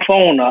picked my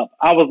phone up,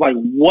 I was like,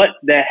 what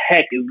the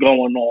heck is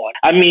going on?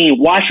 I mean,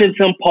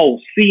 Washington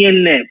Post,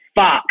 CNN,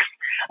 Fox,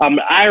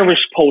 Irish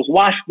Post,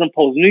 Washington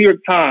Post, New York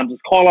Times,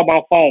 just call up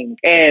my phone.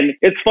 And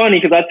it's funny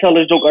because I tell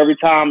this joke every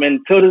time,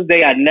 and till this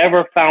day, I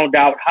never found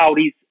out how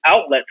these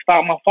outlets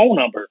found my phone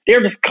number.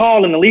 They're just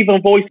calling and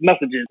leaving voice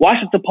messages.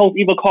 Washington Post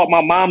even called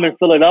my mom in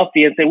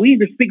Philadelphia and said, we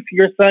need to speak to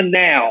your son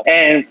now.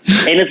 And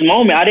in this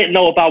moment, I didn't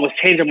know if I was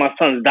changing my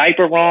son's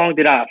diaper wrong.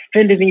 Did I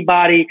offend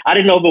anybody? I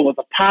didn't know if it was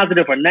a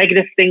positive or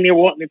negative thing they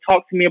were wanting to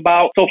talk to me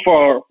about. So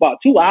for about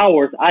 2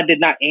 hours, I did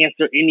not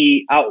answer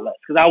any outlets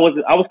because I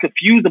was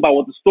confused about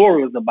what the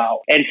story was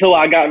about until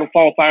I got on the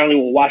phone finally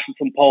with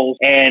Washington Post.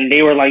 And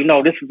they were like,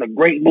 no, this is a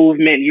great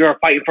movement. You're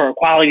fighting for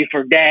equality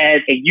for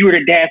dads, and you're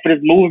the dad for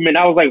this movement.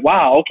 I was like,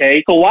 wow,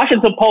 okay. So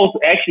Washington Post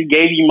actually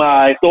gave you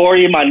my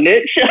story and my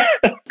niche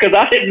because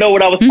I didn't know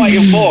what I was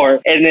fighting for.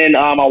 And then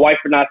my wife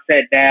and I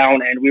sat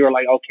down and we were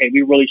like, okay,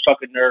 we really struck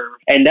a nerve.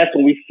 And that's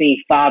when we've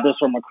seen fathers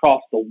from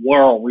across the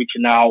world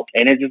reaching out.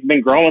 And it's just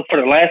been growing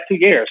for the last 2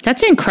 years.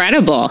 That's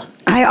incredible.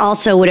 I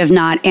also would have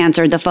not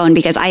answered the phone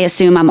because I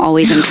assume I'm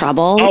always in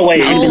trouble.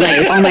 Always. I'd be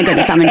like, oh my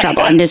goodness, I'm in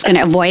trouble. I'm just going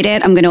to avoid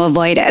it. I'm going to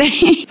avoid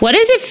it. What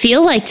does it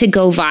feel like to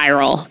go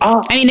viral?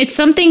 I mean, it's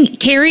something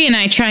Carrie and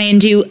I try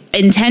and do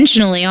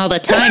intentionally all the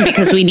time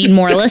because we need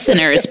more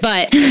listeners.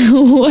 But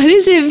what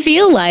does it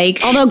feel like?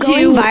 Although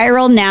going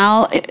viral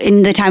now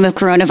in the time of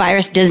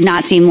coronavirus does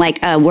not seem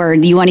like a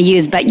word you want to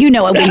use, but you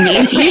know what we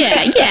mean.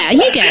 Yeah,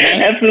 you get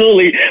it.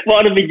 Absolutely. Well,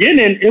 at the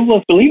beginning, it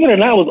was, believe it or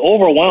not, it was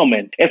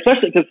overwhelming,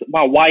 especially because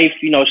my wife,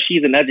 you know,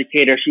 she's an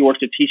educator. She works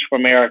to Teach for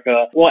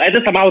America. Well, at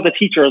this time, I was a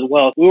teacher as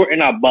well. We were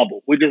in our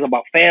bubble. We're just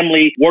about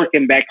family,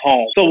 working back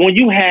home. So when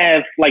you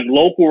have like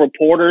local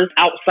reporters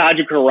outside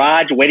your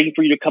garage waiting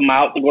for you to come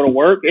out to go to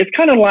work, it's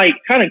kind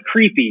of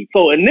creepy.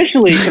 So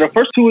initially, for the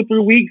first 2 or 3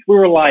 weeks, we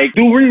were like,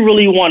 do we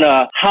really want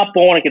to hop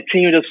on and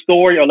continue the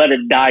story or let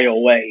it die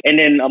away? And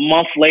then a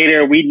month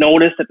later, we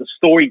noticed that the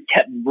story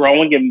kept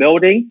growing and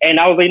building. And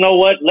I was like, you know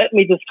what? Let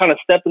me just kind of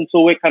step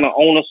into it, kind of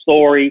own a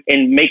story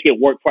and make it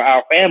work for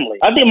our family.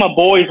 I think my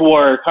boys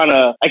were kind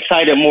of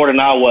excited more than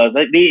I was.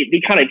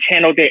 They kind of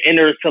channeled their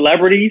inner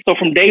celebrities. So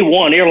from day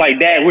one, they were like,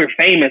 Dad, we're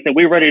famous and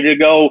we're ready to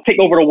go take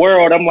over the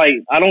world. I'm like,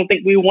 I don't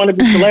think we want to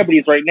be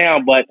celebrities right now.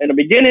 But in the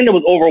beginning, it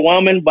was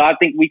overwhelming. But I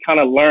think we kind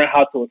of learned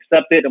how to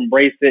accept it,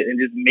 embrace it, and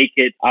just make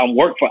it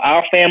work for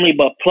our family,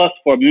 but plus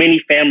for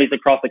many families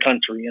across the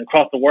country and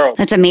across the world.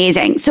 That's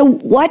amazing. So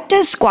what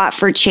does Squat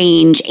for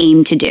Change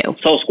aim to do?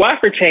 So Squat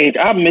for Change,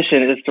 our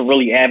mission is to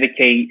really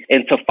advocate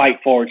and to fight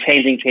for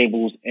changing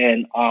tables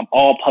in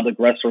all public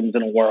restrooms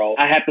in the world.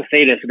 I have to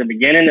say this, in the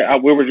beginning,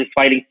 we were just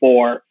fighting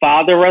for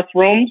father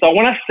restrooms. So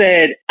when I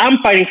said I'm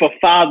fighting for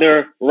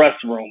father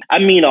restroom, I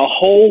mean a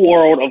whole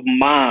world of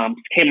moms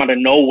came out of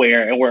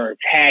nowhere and were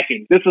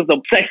attacking. This is a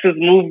sexist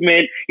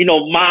movement. You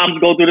know, moms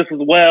go through this as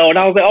well. And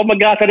I was like, oh my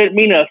gosh, I didn't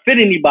mean to offend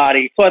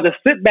anybody. So I had to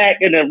sit back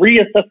and then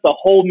reassess the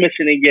whole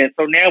mission again.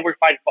 So now we're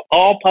fighting for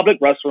all public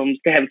restrooms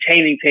to have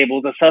changing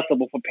tables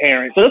accessible for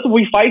parents. So that's what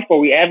we fight for.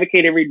 We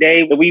advocate every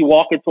day that we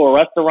walk into a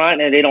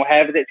restaurant and they don't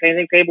have it at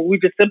changing table. We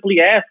just simply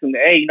ask them,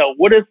 hey, you know,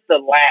 what is the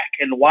lack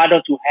and why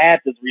don't you have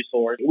this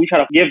resource? We try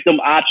to give them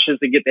options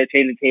to get that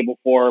changing table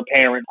for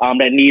parents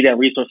that need that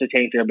resource to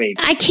change their baby.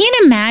 I can't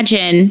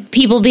imagine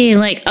people being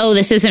like, oh,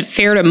 this isn't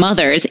fair to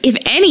mothers. If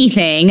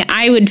anything,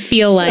 I would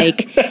feel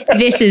like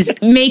this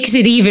makes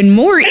it even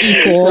more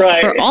equal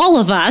for all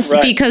of us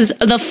because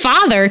the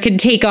father could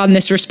take on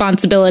this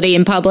responsibility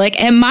in public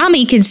and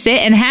mommy can sit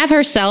and have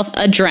herself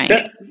a drink.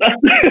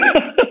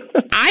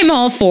 I'm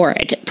all for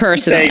it,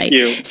 personally. Thank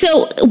you.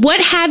 So what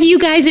have you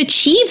guys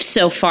achieved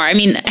so far? I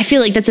mean, I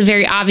feel like that's a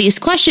very obvious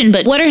question,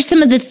 but what are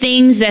some of the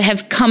things that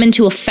have come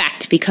into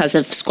effect because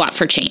of Squat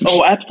for Change?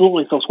 Oh,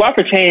 absolutely. So Squat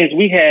for Change,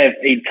 we have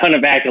a ton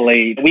of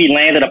accolades. We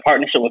landed a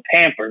partnership with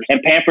Pampers,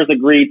 and Pampers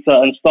agreed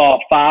to install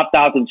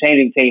 5,000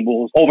 changing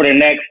tables over the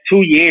next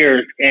 2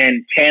 years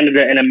in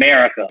Canada and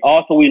America.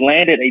 Also, we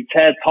landed a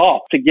TED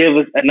Talk to give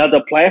us another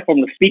platform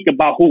to speak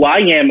about who I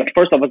am,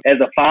 first of all, as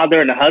a father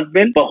and a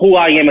husband, but who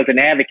I am as an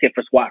advocate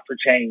for Squat for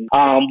Change.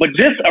 But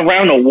just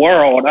around the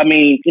world, I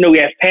mean, you know, we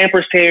have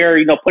Pampers here,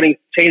 you know, putting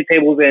change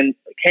tables in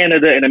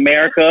Canada and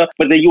America,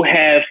 but then you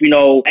have, you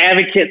know,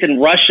 advocates in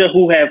Russia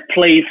who have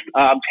placed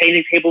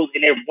changing tables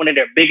in one of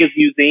their biggest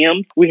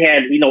museums. We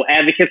had, you know,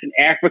 advocates in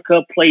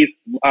Africa place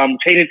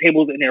changing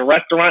tables in their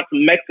restaurants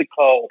in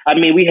Mexico. I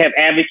mean, we have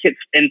advocates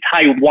in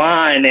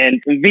Taiwan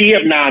and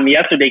Vietnam.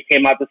 Yesterday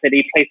came out to say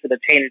they placed a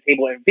changing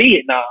table in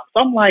Vietnam.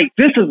 So I'm like,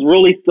 this is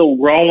really still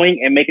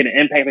growing and making an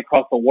impact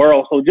across the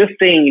world. So just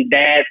seeing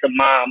dads and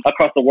moms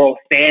across the world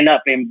stand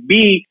up and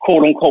be,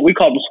 quote unquote, we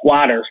call them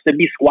squatters, to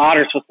be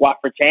squatters for Squat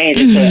for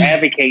Change. to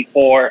advocate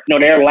for,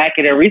 their lack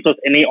of their resource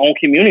in their own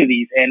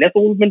communities. And that's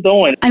what we've been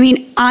doing. I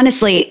mean,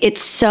 honestly,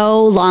 it's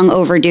so long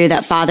overdue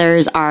that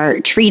fathers are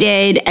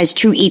treated as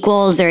true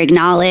equals. They're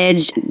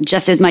acknowledged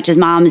just as much as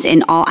moms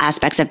in all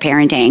aspects of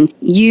parenting.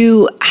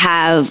 You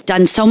have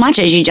done so much,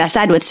 as you just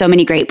said, with so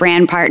many great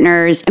brand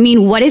partners. I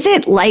mean, what is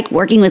it like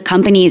working with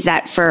companies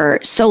that for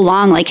so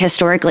long, like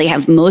historically,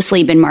 have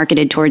mostly been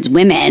marketed towards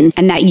women,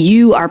 and that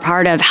you are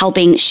part of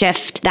helping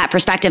shift that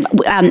perspective?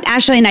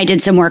 Ashley and I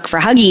did some work for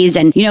Huggies,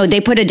 and, they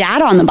put a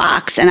dad on the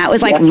box, and that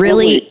was like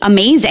really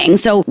amazing.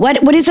 So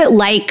what is it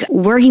like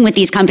working with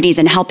these companies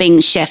and helping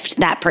shift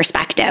that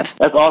perspective?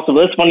 That's awesome.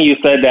 It's funny you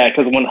said that,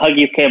 because when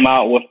Huggies came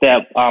out with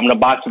that, the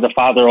box with the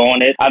father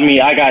on it, I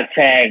mean, I got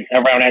tagged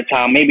around that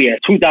time, maybe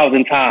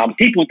 2,000 times.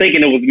 People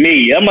thinking it was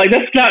me. I'm like,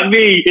 that's not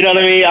me. You know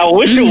what I mean? I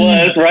wish it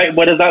was, right?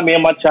 But it's not me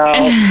and my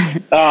child.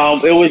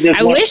 It was just.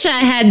 I wish I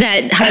had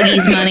that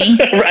Huggies money.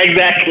 Right,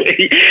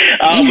 exactly.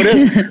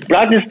 But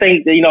I just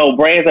think that,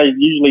 brands are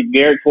usually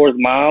geared towards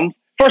moms.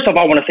 First off,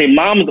 I want to say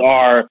moms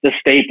are the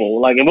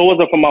staple. Like, if it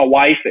wasn't for my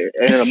wife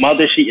and the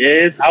mother she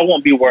is, I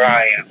won't be where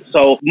I am.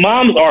 So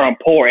moms are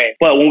important.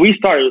 But when we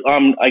start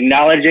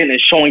acknowledging and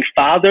showing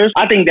fathers,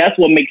 I think that's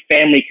what makes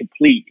family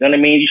complete. You know what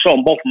I mean? You show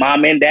them both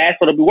mom and dad.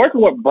 So to be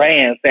working with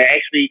brands that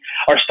actually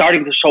are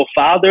starting to show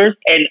fathers,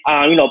 and,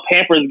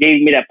 Pampers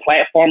gave me that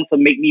platform to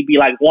make me be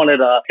like one of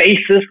the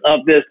faces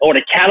of this, or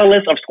the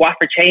catalyst of Squad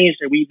for Change,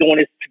 that we doing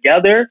this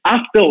together. I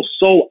feel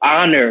so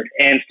honored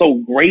and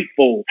so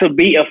grateful to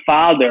be a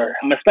father,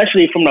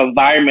 especially from the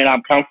environment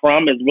I've come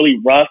from. Is really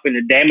rough, and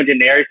the damaging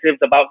narratives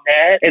about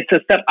that. And to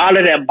step out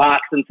of that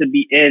box and to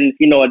be in,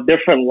 a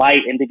different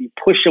light, and to be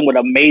pushing with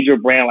a major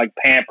brand like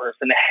Pampers,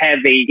 and to have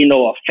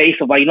a face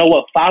of like,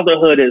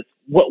 fatherhood is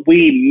what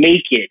we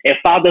make it. And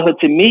fatherhood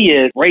to me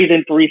is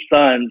raising 3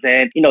 sons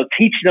and,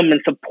 teaching them and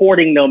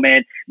supporting them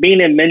and being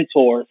their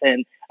mentors.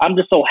 And I'm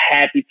just so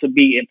happy to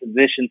be in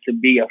position to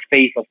be a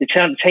face of, to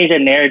change the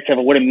narrative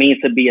of what it means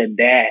to be a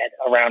dad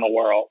around the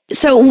world.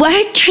 So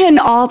what can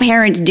all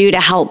parents do to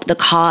help the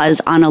cause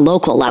on a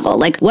local level?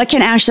 Like, what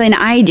can Ashley and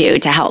I do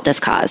to help this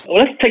cause? Well,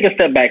 let's take a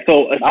step back.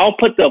 So I'll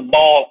put the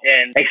ball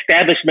in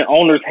establishment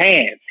owners'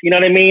 hands. You know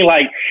what I mean?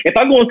 Like, if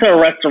I go into a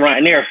restaurant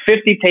and there are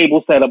 50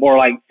 tables set up, or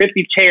like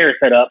 50 chairs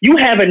set up, you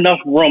have enough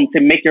room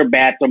to make your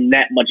bathroom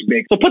that much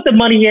bigger. So put the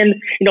money in,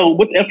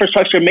 with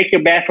infrastructure, make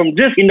your bathroom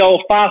just,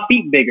 5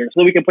 feet bigger,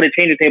 so we can put a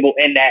changing table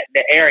in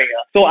the area.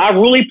 So I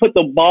really put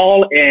the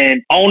ball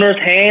in owners'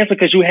 hands,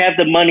 because you have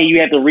the money, you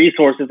have the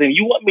resources, and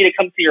you want me to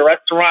come to your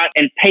restaurant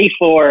and pay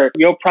for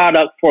your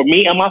product for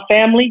me and my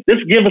family,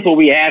 just give us what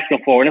we're asking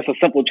for, and it's a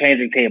simple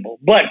changing table.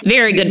 But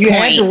very good you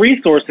point. have the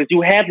resources,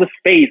 you have the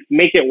space,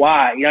 make it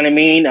wide. You know what I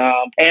mean?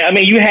 And I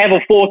mean, you have a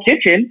full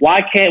kitchen.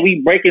 Why can't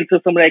we break into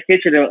some of that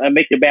kitchen and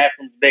make your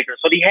bathrooms bigger?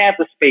 So you have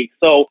the space.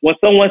 So when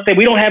someone say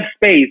we don't have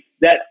space,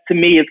 that to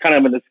me is kind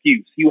of an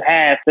excuse. You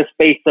have the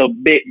space to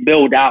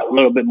build out a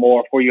little bit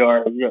more for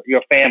your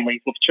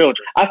families with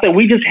children. I said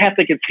we just have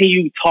to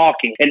continue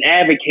talking and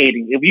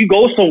advocating. If you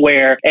go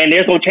somewhere and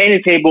there's no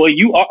changing table,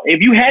 if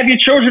you have your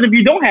children, if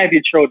you don't have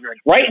your children,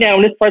 right now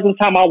in this present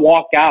time, I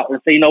walk out and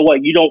say, you know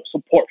what, you don't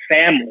support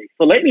family,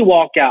 so let me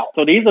walk out.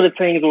 So these are the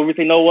things where we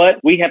say, you know what,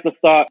 we have to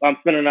start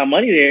spending our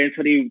money there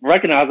until they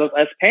recognize us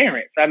as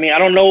parents. I mean, I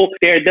don't know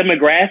their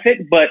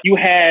demographic, but you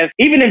have,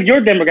 even if your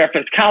demographic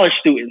is college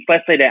students,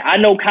 let's say that. I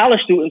know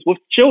college students with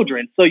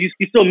children, so you're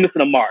still missing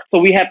a mark. So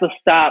we have to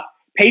stop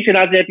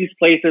patronizing at these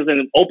places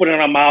and opening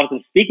our mouths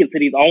and speaking to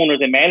these owners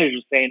and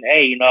managers saying,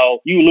 hey,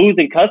 you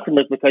losing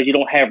customers because you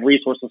don't have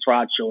resources for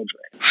our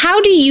children. How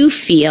do you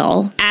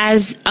feel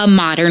as a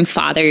modern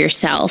father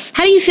yourself?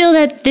 How do you feel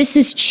that this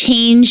has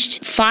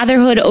changed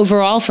fatherhood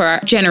overall for our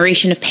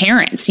generation of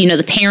parents?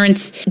 The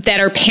parents that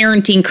are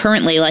parenting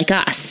currently like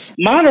us.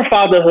 Modern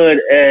fatherhood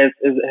has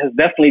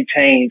definitely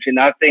changed, and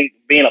I think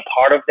being a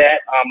part of that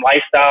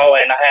lifestyle,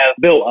 and I have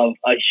built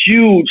a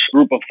huge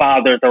group of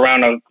fathers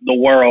around the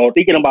world.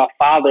 Thinking about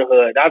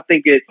fatherhood, I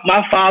think it's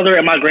my father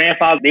and my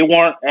grandfather, they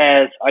weren't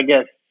as, I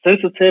guess,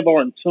 sensitive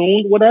or in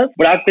tune with us,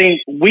 but I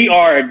think we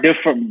are a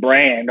different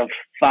brand of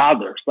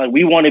fathers. Like,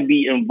 we want to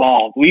be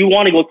involved. We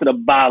want to go to the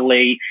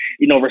ballet,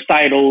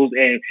 recitals,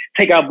 and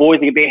take our boys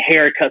and get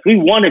their haircuts. We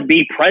want to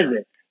be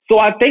present. So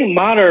I think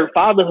modern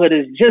fatherhood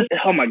is just,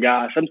 oh my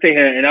gosh, I'm sitting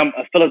here and I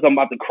feel like I'm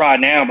about to cry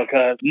now,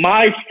 because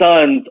my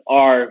sons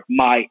are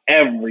my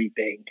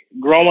everything.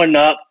 Growing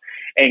up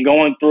and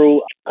going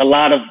through a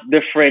lot of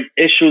different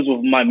issues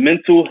with my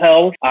mental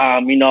health,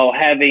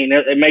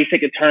 it may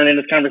take a turn in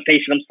this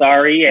conversation, I'm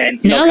sorry.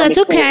 And no, that's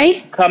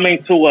okay.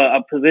 Coming to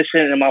a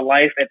position in my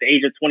life at the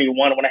age of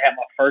 21, when I had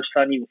my first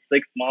son, he was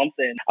 6 months,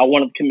 and I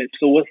wanted to commit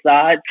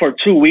suicide for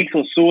 2 weeks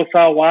on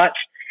suicide watch.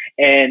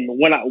 And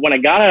when I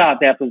got out of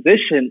that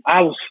position, I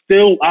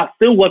still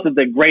wasn't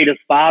the greatest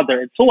father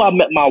until I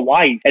met my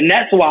wife. And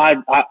that's why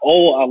I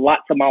owe a lot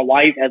to my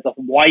wife as a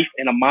wife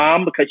and a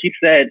mom, because she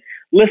said,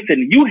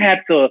 listen, you have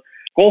to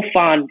go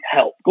find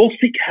help. Go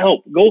seek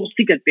help. Go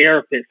seek a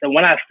therapist. And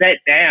when I sat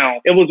down,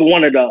 it was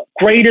one of the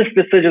greatest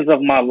decisions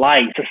of my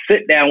life to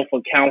sit down with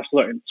a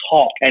counselor and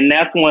talk. And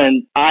that's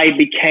when I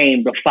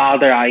became the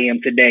father I am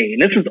today.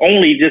 And this is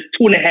only just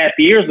 2.5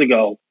 years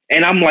ago.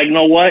 And I'm like, you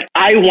know what?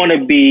 I want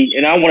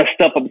to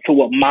step up to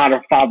what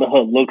modern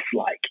fatherhood looks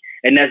like.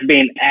 And that's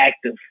being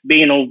active,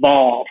 being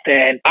involved.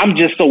 And I'm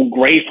just so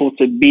grateful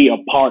to be a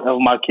part of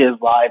my kids'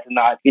 lives and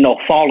not,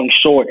 falling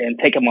short and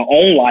taking my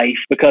own life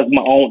because of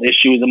my own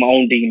issues and my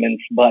own demons.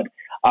 But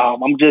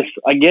I'm just,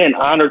 again,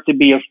 honored to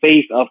be a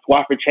face of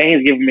Squad for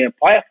Change, giving me a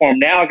platform.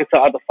 Now I can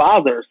tell other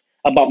fathers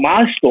about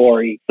my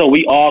story so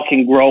we all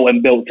can grow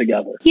and build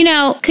together.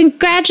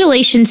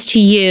 Congratulations to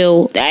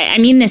you. I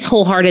mean this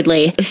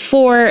wholeheartedly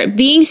for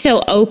being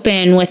so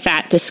open with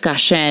that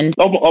discussion.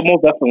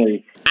 Most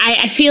definitely.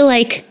 I feel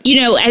like,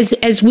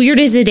 as weird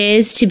as it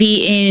is to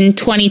be in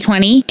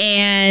 2020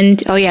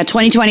 and... Oh, yeah,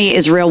 2020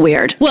 is real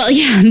weird. Well,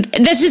 yeah,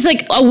 that's just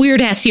like a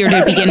weird-ass year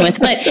to begin with.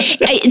 But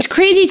it's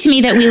crazy to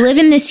me that we live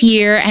in this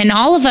year and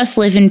all of us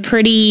live in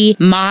pretty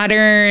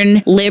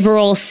modern,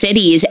 liberal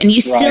cities. And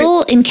you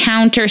still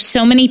encounter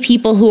so many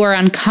people who are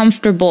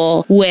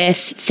uncomfortable with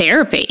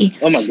therapy.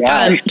 Oh, my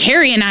God.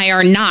 Carrie and I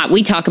are not.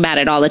 We talk about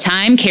it all the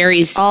time.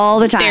 Carrie's all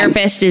the time.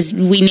 Therapist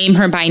we name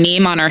her by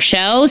name on our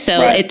show.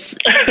 So it's...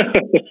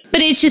 But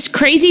it's just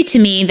crazy to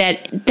me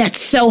that that's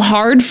so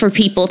hard for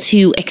people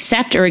to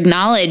accept or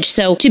acknowledge.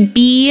 So to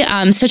be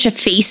such a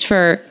face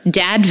for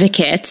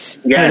dadvocates,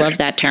 I love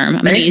that term.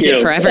 I'm going to use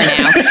it forever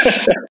now.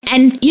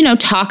 And,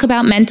 talk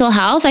about mental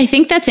health. I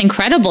think that's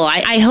incredible.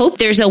 I hope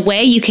there's a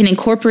way you can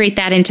incorporate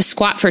that into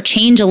Squad for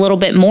Change a little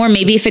bit more.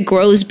 Maybe if it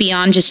grows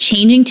beyond just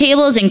changing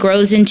tables and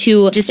grows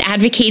into just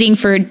advocating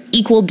for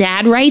equal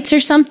dad rights or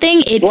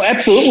something. Well,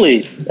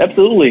 absolutely.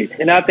 Absolutely.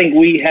 And I think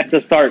we have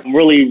to start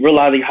really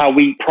realizing how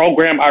we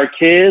program our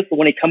kids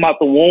when they come out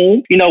the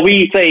womb.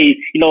 We say,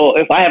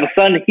 if I have a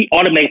son, he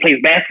automatically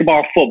plays basketball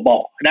or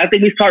football. And I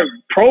think we start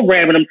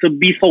programming them to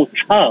be so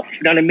tough.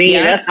 You know what I mean?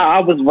 Yeah. That's how I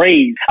was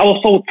raised. I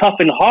was so tough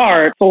and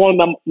hard. So when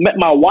I met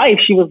my wife,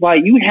 she was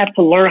like, you have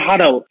to learn how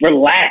to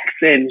relax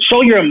and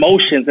show your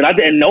emotions. And I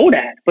didn't know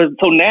that. But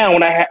so now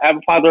when I have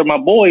a father of my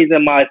boys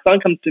and my son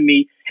comes to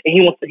me and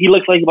he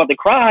looks like he's about to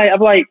cry, I'm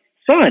like,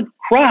 son,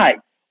 cry.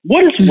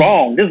 What is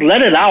wrong? Just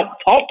let it out.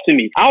 Talk to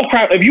me. I'll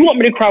cry. If you want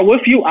me to cry with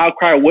you, I'll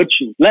cry with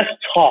you. Let's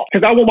talk.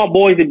 Because I want my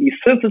boys to be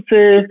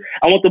sensitive.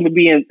 I want them to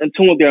be in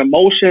tune with their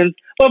emotions.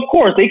 But of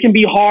course, they can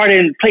be hard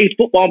and play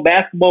football and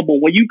basketball.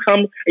 But when you come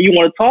and you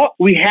want to talk,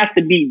 we have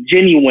to be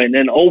genuine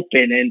and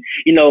open and,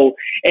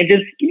 and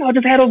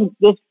just have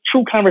those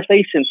true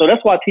conversations. So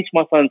that's why I teach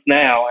my sons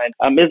now.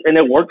 And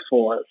it works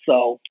for us.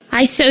 So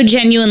I so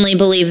genuinely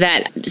believe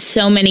that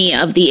so many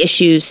of the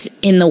issues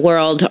in the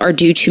world are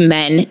due to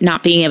men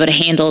not being able to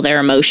handle their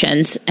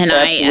emotions. And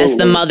Absolutely. I, as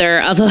the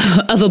mother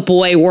of a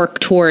boy, work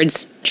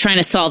towards trying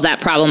to solve that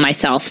problem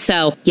myself.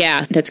 So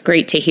yeah, that's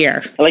great to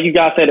hear. Like you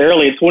guys said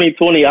earlier,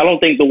 2020, I don't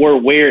think the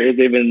word weird is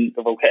even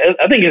okay.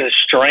 I think it's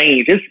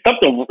strange. It's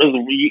something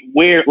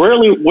weird,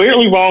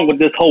 weirdly wrong with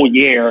this whole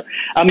year.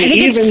 I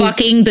think it's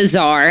fucking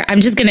bizarre.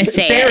 I'm just going to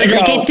say it.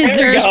 It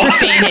deserves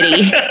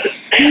profanity.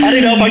 I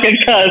didn't know if I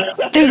could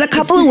cuss. There's a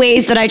couple of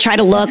ways that I try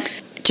to look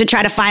to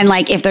try to find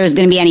if there's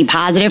going to be any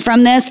positive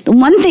from this. The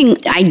one thing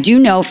I do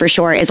know for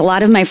sure is a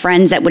lot of my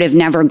friends that would have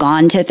never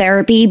gone to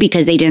therapy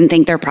because they didn't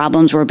think their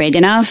problems were big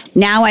enough.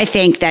 Now I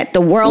think that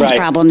the world's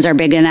problems are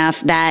big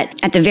enough that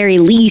at the very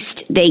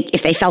least,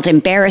 if they felt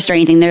embarrassed or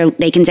anything,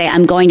 they can say,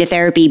 I'm going to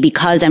therapy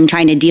because I'm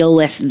trying to deal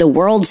with the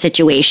world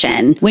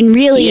situation. When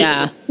really,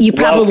 you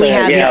probably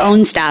have your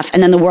own stuff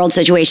and then the world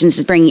situation is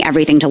just bringing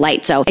everything to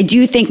light. So I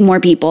do think more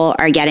people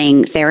are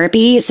getting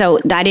therapy. So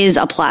that is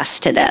a plus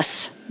to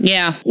this.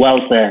 Yeah. Well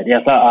said.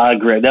 Yes, I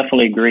agree. I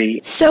definitely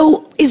agree.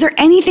 So is there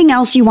anything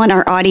else you want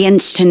our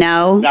audience to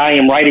know? I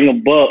am writing a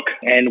book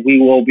and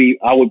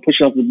I will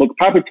push up the book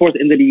probably towards the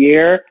end of the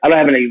year. I don't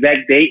have an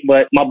exact date,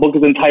 but my book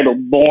is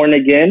entitled Born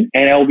Again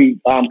and it will be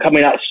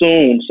coming out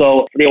soon.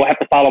 So they will have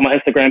to follow my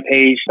Instagram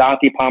page,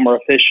 Dante Palmer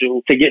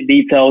Official, to get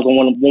details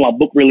on when my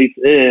book release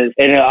is.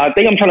 And I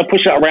think I'm trying to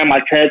push it around my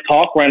TED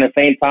Talk around the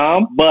same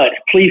time, but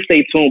please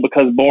stay tuned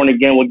because Born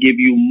Again will give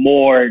you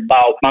more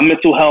about my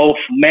mental health,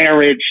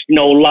 marriage,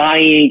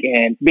 lying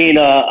and being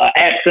a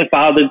absent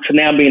father to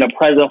now being a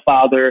present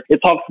father.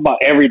 It talks about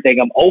everything.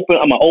 I'm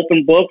an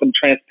open book. I'm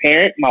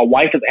transparent. My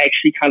wife is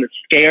actually kind of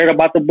scared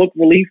about the book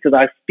release because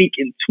I speak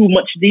in too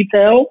much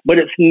detail, but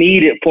it's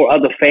needed for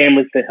other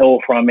families to heal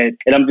from it.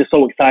 And I'm just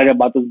so excited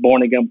about this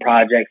Born Again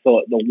project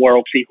so the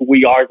world see who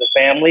we are as a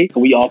family so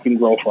we all can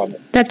grow from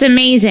it. That's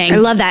amazing. I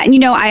love that.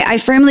 And I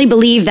firmly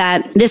believe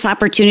that this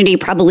opportunity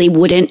probably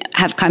wouldn't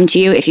have come to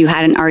you if you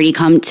hadn't already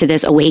come to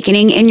this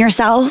awakening in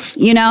yourself.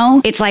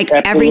 It's like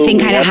everything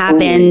kind of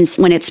happens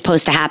when it's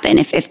supposed to happen.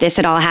 If this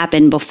had all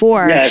happened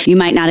before, you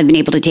might not have been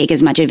able to take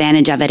as much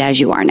advantage of it as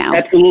you are now.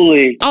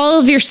 Absolutely. All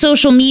of your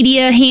social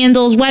media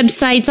handles,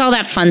 websites, all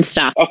that fun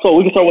stuff. So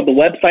we can start with the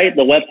website.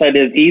 The website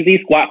is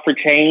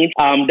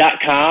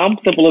easysquatforchange.com.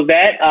 Simple as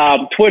that.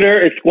 Twitter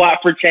is Squat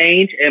for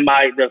Change, and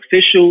the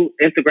official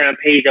Instagram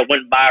page that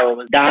went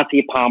viral is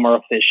Dante Palmer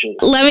Official.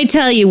 Let me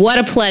tell you, what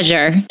a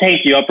pleasure.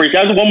 Thank you. I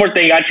appreciate it. One more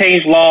thing. I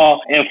changed law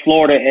in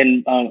Florida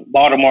and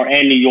Baltimore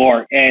and New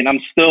York, and I'm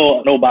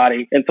still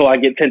nobody until I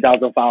get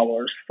 10,000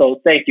 followers.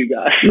 So thank you,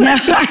 guys.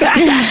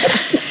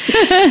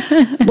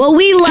 Well,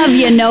 we love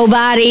you,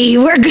 nobody.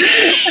 We're good.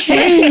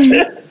 Thank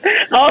you.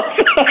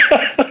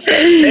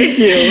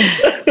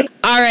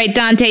 All right,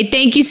 Dante,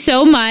 thank you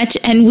so much,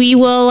 and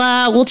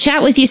we'll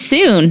chat with you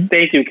soon.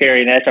 Thank you,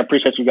 Carrie Nash. I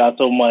appreciate you guys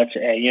so much,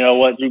 and you know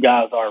what? You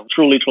guys are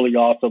truly, truly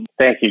awesome.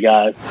 Thank you,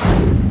 guys.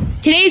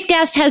 Today's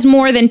guest has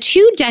more than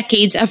 2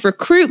 decades of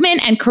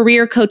recruitment and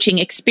career coaching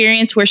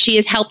experience where she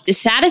has helped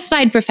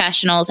dissatisfied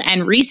professionals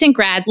and recent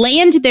grads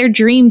land their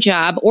dream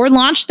job or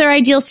launch their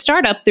ideal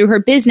startup through her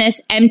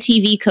business,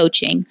 MTV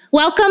Coaching.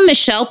 Welcome,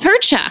 Michelle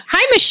Perchuk.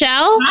 Hi,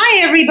 Michelle.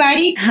 Hi,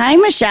 everybody. Hi,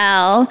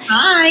 Michelle.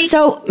 Hi.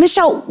 So,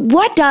 Michelle,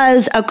 what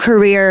does a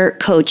career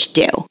coach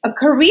do? A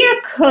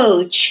career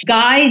coach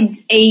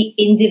guides an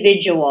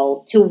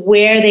individual to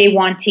where they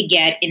want to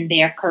get in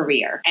their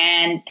career.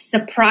 And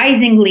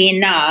surprisingly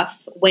enough,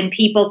 when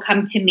people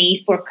come to me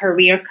for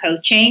career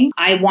coaching,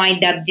 I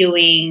wind up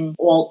doing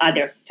all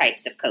other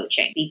types of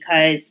coaching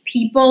because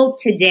people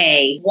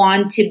today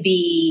want to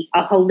be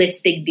a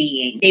holistic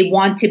being. They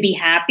want to be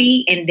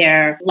happy in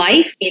their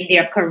life, in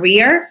their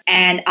career,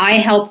 and I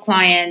help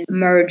clients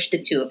merge the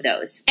two of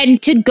those.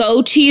 And to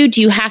go to you,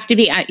 do you have to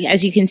be,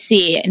 as you can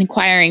see,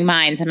 inquiring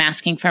minds, I'm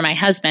asking for my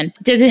husband,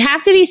 does it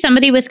have to be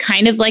somebody with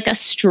kind of like a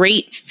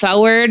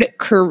straightforward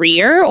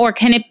career, or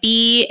can it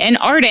be an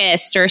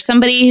artist or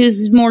somebody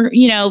who's more,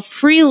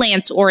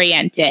 freelance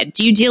oriented?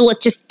 Do you deal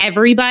with just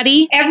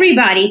everybody?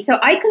 Everybody. So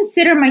I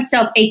consider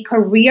myself a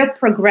career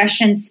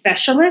progression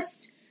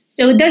specialist.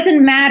 So it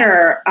doesn't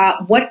matter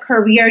what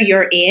career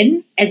you're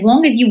in, as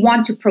long as you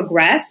want to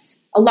progress.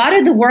 A lot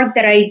of the work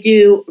that I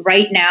do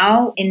right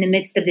now in the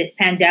midst of this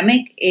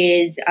pandemic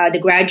is the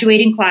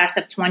graduating class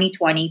of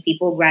 2020,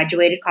 people who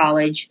graduated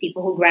college,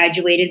 people who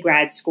graduated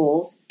grad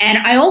schools. And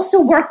I also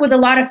work with a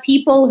lot of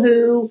people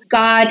who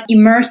got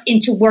immersed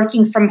into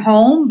working from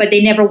home, but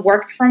they never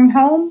worked from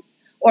home,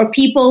 or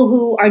people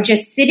who are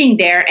just sitting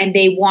there and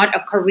they want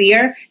a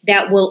career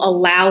that will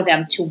allow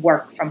them to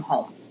work from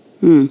home.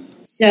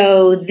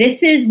 So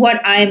this is what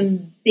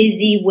I'm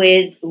busy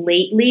with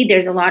lately.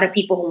 There's a lot of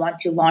people who want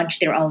to launch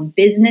their own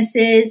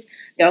businesses.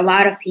 There are a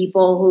lot of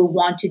people who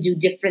want to do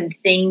different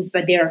things,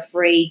 but they're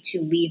afraid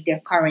to leave their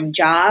current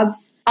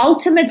jobs.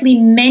 Ultimately,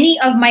 many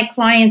of my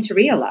clients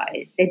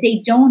realize that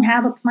they don't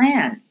have a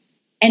plan.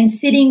 And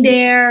sitting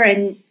there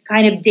and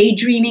kind of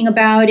daydreaming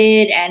about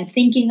it and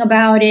thinking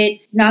about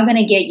it is not going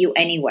to get you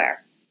anywhere.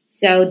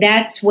 So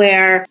that's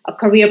where a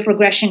career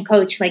progression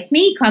coach like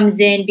me comes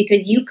in,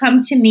 because you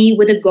come to me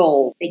with a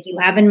goal that you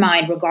have in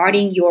mind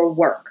regarding your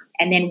work.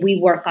 And then we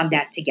work on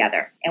that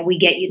together and we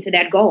get you to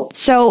that goal.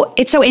 So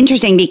it's so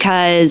interesting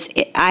because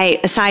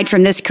aside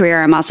from this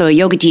career, I'm also a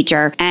yoga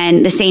teacher.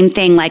 And the same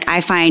thing, like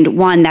I find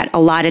one that a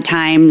lot of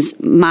times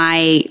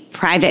my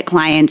private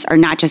clients are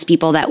not just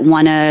people that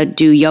want to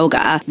do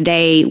yoga.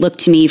 They look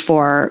to me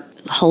for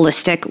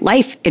holistic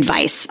life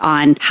advice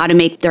on how to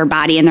make their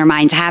body and their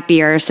minds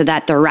happier so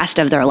that the rest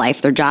of their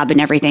life, their job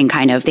and everything,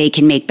 they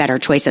can make better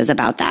choices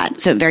about that.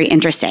 So very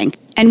interesting.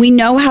 And we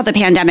know how the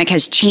pandemic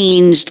has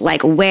changed,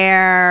 like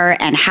where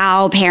and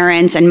how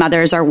parents and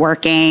mothers are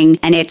working.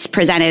 And it's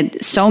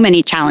presented so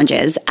many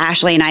challenges.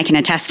 Ashley and I can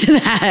attest to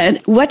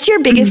that. What's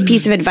your biggest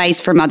piece of advice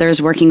for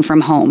mothers working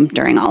from home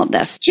during all of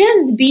this?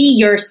 Just be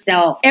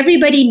yourself.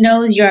 Everybody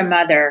knows you're a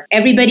mother.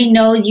 Everybody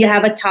knows you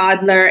have a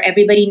toddler.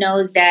 Everybody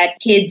knows that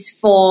kids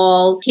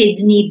fall,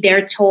 kids need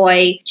their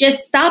toy.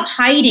 Just stop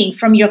hiding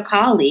from your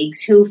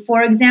colleagues who,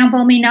 for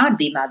example, may not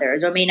be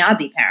mothers or may not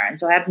be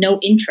parents or have no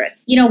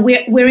interest.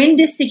 We're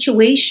in this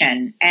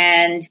situation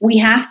and we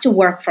have to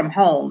work from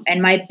home.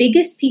 And my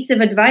biggest piece of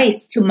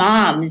advice to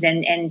moms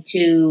and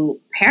to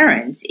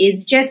parents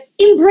is just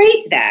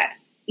embrace that.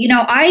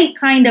 I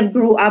kind of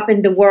grew up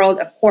in the world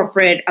of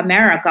corporate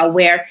America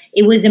where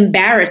it was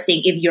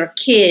embarrassing if your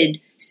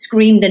kid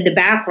screamed in the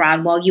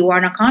background while you were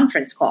on a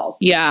conference call.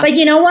 Yeah. But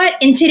you know what?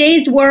 In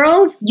today's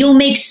world, you'll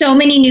make so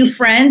many new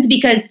friends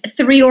because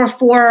 3 or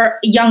 4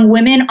 young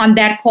women on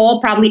that call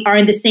probably are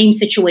in the same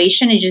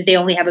situation. It's just they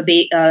only have a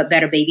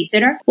better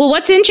babysitter. Well,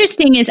 what's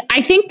interesting is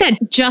I think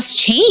that just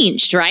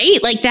changed,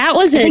 right? Like that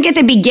was I think at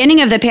the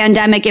beginning of the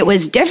pandemic, it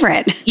was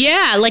different.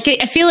 Yeah. Like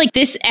I feel like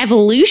this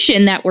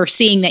evolution that we're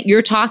seeing that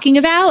you're talking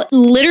about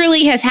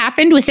literally has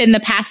happened within the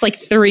past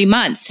 3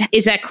 months.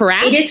 Is that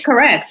correct? It is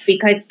correct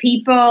because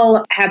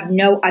people have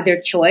no other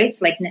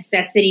choice. Like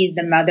necessity is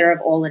the mother of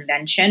all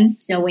invention.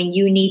 So when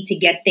you need to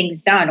get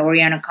things done or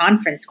you're on a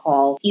conference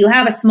call, you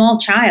have a small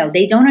child,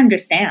 they don't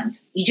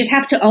understand. You just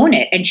have to own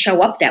it and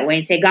show up that way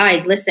and say,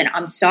 guys, listen,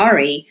 I'm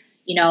sorry.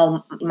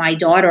 my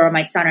daughter or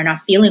my son are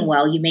not feeling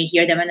well, you may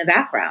hear them in the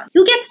background.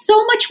 You'll get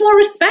so much more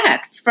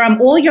respect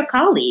from all your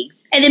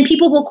colleagues. And then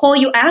people will call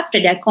you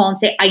after that call and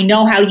say, I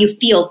know how you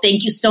feel.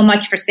 Thank you so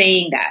much for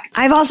saying that.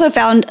 I've also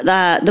found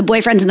the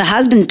boyfriends and the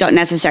husbands don't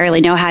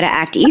necessarily know how to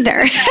act either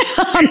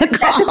on the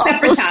calls. That's a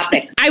separate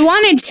topic. I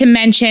wanted to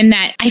mention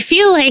that I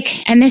feel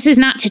like, and this is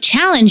not to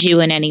challenge you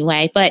in any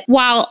way, but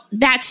while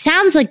that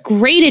sounds like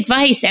great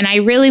advice, and I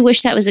really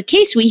wish that was the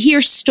case, we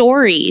hear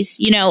stories,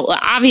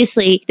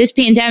 obviously this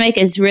pandemic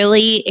is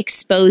really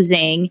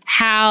exposing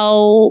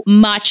how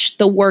much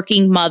the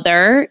working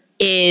mother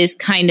is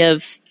kind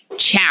of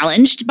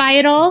challenged by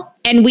it all.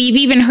 And we've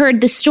even heard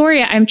the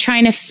story. I'm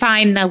trying to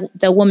find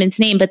the woman's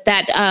name, but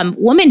that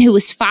woman who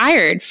was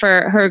fired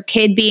for her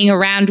kid being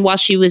around while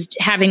she was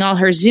having all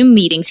her Zoom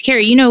meetings.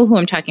 Carrie, you know who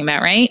I'm talking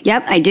about, right?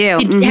 Yep, I do.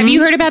 Have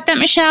you heard about that,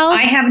 Michelle?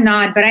 I have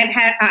not, but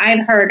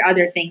I've heard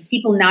other things.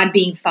 People not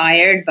being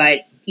fired,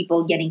 but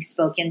people getting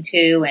spoken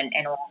to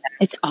and all that.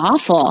 It's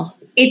awful.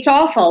 It's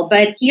awful,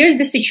 but here's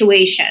the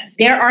situation.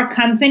 There are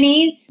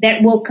companies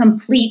that will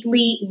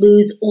completely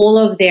lose all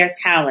of their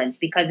talent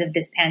because of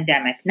this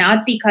pandemic.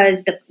 Not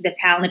because the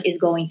talent is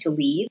going to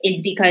leave.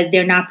 It's because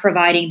they're not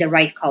providing the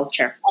right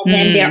culture. And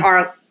then there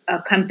are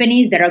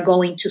companies that are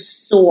going to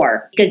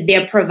soar because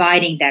they're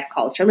providing that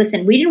culture.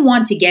 Listen, we didn't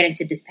want to get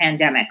into this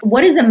pandemic.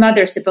 What is a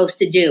mother supposed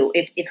to do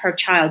if her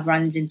child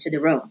runs into the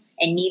room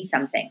and needs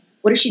something?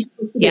 What is she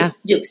supposed to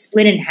do?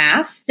 Split in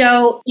half?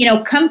 So,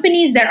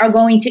 companies that are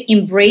going to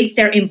embrace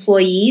their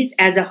employees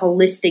as a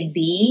holistic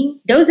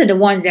being, those are the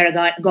ones that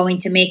are going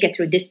to make it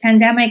through this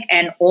pandemic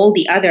and all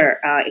the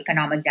other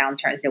economic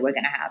downturns that we're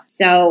going to have.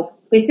 So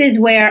this is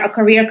where a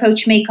career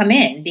coach may come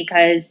in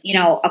because,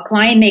 a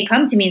client may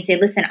come to me and say,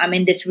 listen, I'm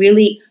in this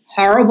really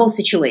horrible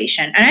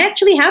situation. And I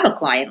actually have a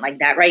client like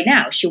that right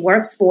now. She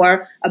works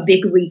for a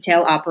big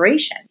retail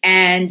operation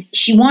and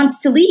she wants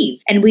to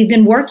leave. And we've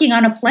been working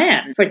on a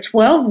plan. For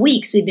 12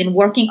 weeks, we've been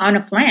working on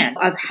a plan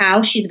of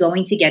how she's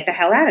going to get the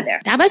hell out of there.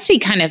 That must be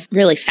kind of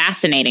really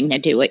fascinating to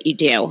do what you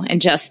do and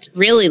just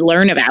really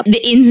learn about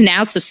the ins and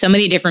outs of so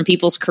many different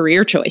people's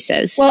career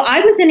choices. Well,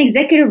 I was in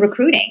executive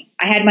recruiting.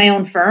 I had my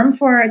own firm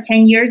for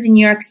 10 years in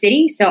New York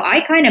City. So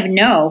I kind of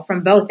know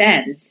from both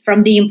ends,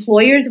 from the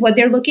employers, what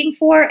they're looking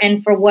for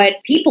and for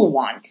what people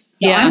want.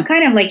 So I'm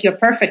kind of like your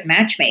perfect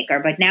matchmaker,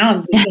 but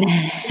now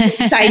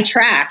I'm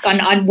sidetrack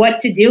on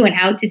what to do and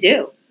how to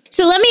do.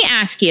 So let me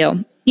ask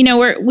you,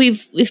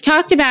 we've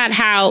talked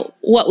about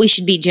what we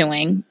should be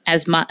doing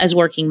as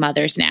working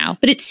mothers now,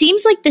 but it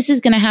seems like this is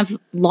going to have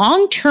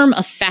long-term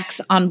effects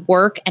on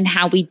work and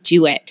how we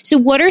do it. So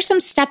what are some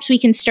steps we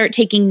can start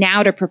taking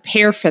now to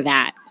prepare for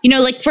that?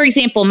 For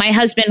example, my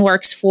husband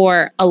works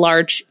for a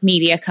large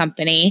media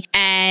company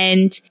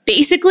and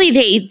basically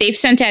they've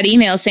sent out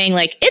emails saying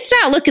like, it's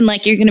not looking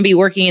like you're going to be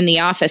working in the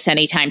office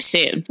anytime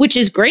soon, which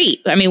is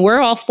great. I mean, we're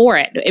all for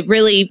it.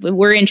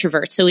 We're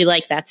introverts, so we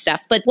like that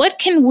stuff. But what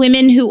can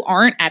women who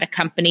aren't at a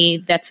company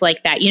that's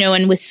like that,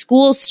 and with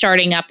schools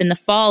starting up in the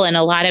fall and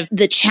a lot of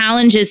the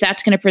challenges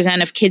that's going to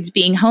present of kids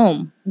being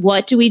home,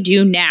 what do we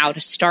do now to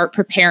start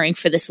preparing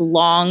for this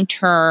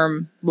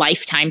long-term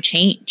lifetime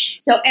change?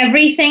 So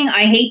everything,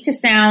 I hate to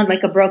sound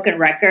like a broken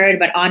record,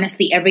 but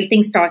honestly,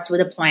 everything starts with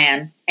a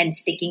plan and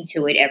sticking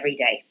to it every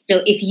day.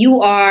 So if you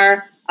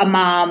are a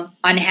mom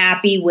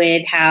unhappy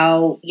with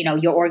how,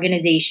 your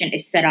organization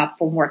is set up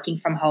for working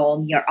from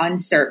home, you're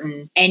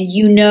uncertain, and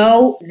you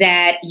know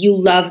that you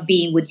love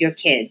being with your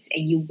kids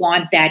and you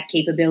want that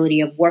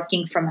capability of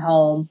working from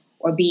home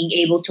or being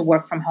able to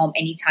work from home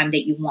anytime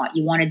that you want.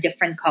 You want a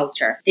different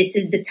culture. This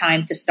is the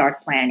time to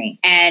start planning.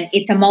 And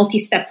it's a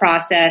multi-step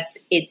process.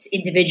 It's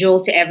individual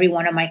to every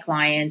one of my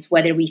clients,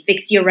 whether we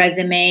fix your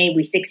resume,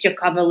 we fix your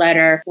cover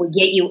letter, we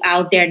get you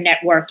out there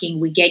networking,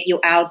 we get you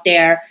out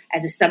there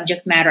as a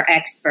subject matter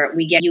expert,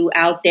 we get you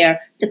out there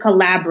to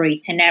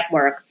collaborate, to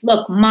network.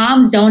 Look,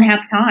 moms don't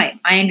have time.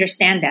 I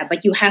understand that,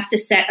 but you have to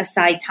set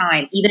aside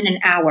time, even an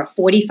hour,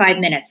 45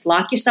 minutes.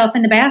 Lock yourself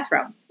in the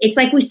bathroom. It's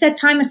like we set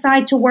time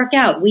aside to work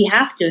out. We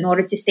have to in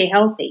order to stay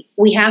healthy.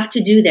 We have to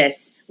do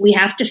this. We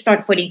have to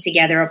start putting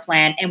together a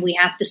plan and we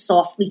have to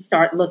softly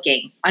start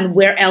looking on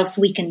where else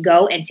we can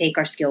go and take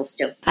our skills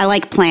to. I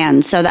like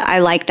plans, so that I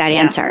like that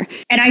answer.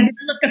 And I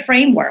developed a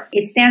framework.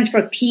 It stands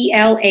for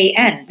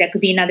PLAN. That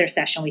could be another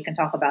session. We can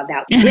talk about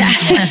that.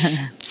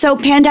 Yeah. So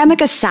pandemic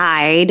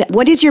aside,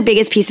 what is your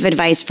biggest piece of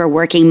advice for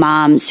working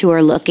moms who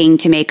are looking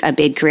to make a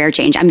big career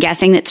change? I'm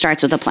guessing that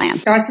starts with a plan.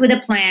 Starts with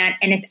a plan,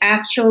 and it's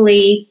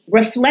actually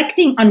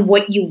reflecting on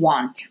what you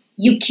want.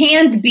 You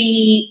can't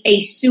be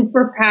a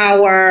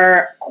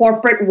superpower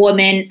corporate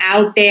woman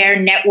out there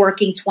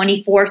networking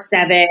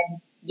 24/7,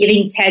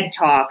 giving TED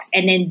Talks,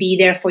 and then be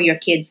there for your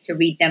kids to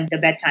read them the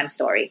bedtime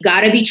story. You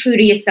gotta be true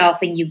to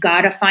yourself, and you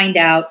gotta find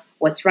out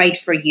what's right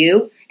for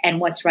you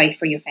and what's right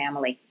for your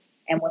family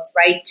and what's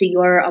right to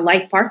your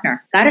life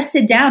partner. Gotta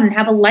sit down and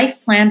have a life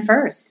plan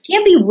first.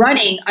 Can't be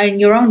running on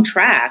your own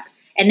track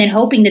and then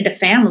hoping that the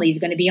family is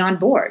going to be on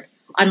board,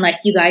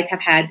 unless you guys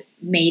have had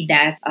made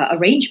that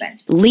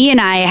arrangement. Lee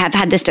and I have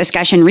had this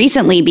discussion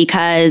recently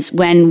because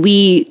when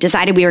we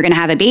decided we were going to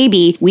have a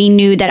baby, we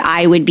knew that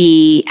I would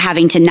be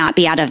having to not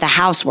be out of the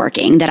house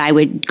working, that I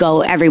would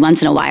go every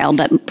once in a while,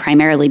 but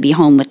primarily be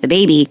home with the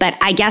baby. But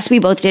I guess we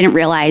both didn't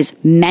realize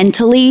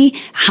mentally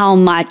how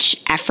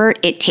much effort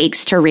it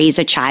takes to raise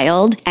a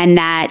child, and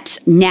that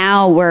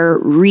now we're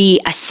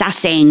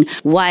reassessing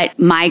what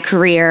my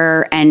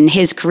career and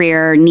his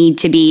career need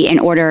to be in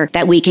order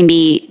that we can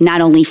be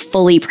not only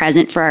fully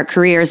present for our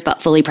careers,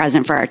 but fully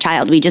present for our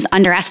child. We just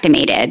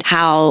underestimated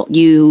how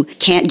you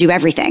can't do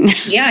everything.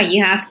 Yeah,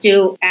 you have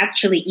to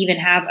actually even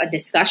have a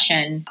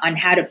discussion on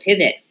how to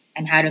pivot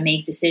and how to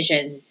make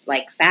decisions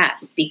like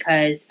fast,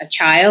 because a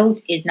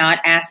child is not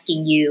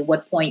asking you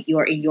what point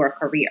you're in your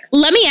career.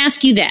 Let me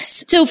ask you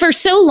this. So for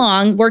so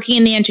long working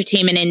in the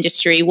entertainment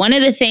industry, one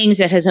of the things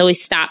that has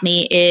always stopped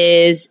me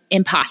is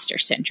imposter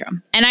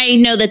syndrome. And I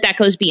know that that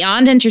goes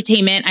beyond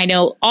entertainment. I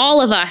know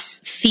all of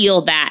us feel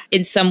that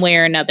in some way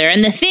or another.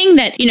 And the thing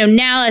that,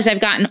 now as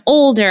I've gotten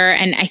older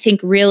and I think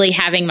really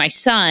having my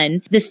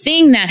son, the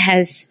thing that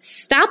has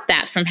stopped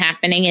that from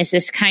happening is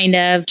this kind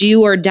of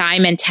do or die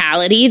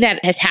mentality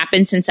that has happened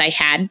since I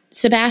had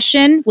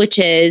Sebastian, which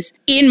is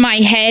in my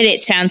head,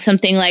 it sounds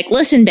something like,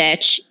 listen,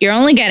 bitch, you're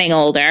only getting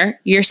older.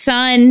 Your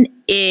son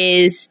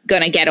is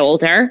going to get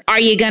older. Are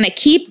you going to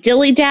keep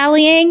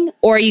dilly-dallying,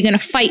 or are you going to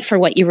fight for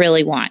what you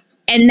really want?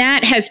 And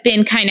that has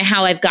been kind of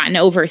how I've gotten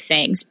over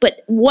things.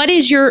 But what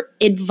is your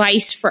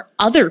advice for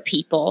other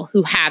people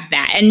who have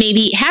that and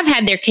maybe have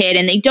had their kid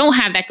and they don't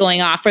have that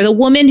going off, or the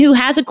woman who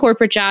has a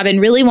corporate job and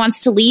really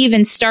wants to leave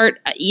and start,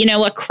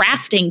 a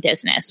crafting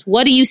business?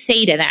 What do you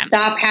say to them?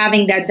 Stop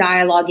having that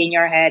dialogue in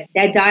your head.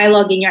 That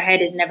dialogue in your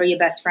head is never your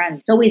best friend.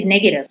 It's always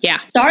negative. Yeah.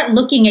 Start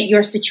looking at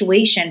your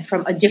situation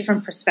from a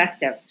different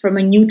perspective, from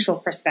a neutral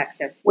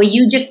perspective. What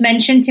you just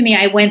mentioned to me,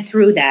 I went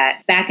through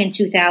that back in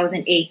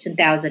 2008,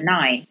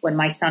 2009, when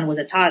my son was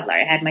a toddler.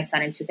 I had my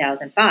son in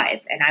 2005,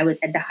 and I was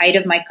at the height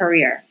of my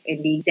career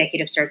in the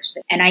executive search.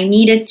 And I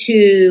needed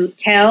to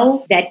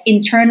tell that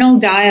internal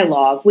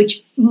dialogue,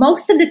 which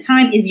most of the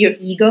time is your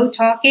ego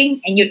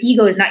talking, and your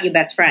ego is not your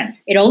best friend.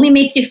 It only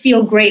makes you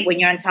feel great when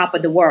you're on top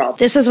of the world.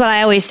 This is what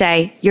I always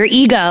say. Your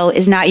ego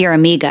is not your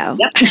amigo.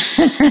 Yep.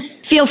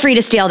 Feel free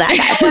to steal that,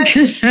 guys.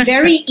 It's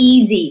very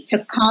easy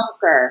to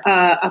conquer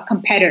a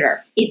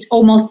competitor. It's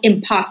almost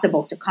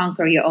impossible to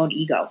conquer your own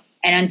ego.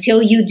 And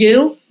until you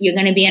do, you're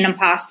going to be an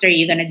imposter.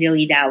 You're going to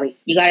dilly-dally.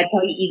 You got to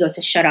tell your ego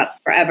to shut up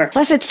forever.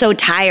 Plus, it's so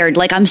tired.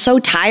 Like, I'm so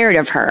tired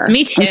of her.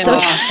 Me too.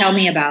 Tell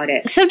me about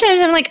it.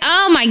 Sometimes I'm like,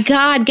 oh my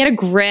God, get a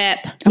grip.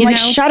 I'm like,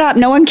 shut up.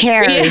 No one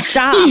cares. Yeah.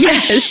 Stop.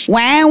 Yes.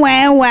 Wah,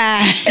 wah,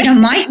 wah.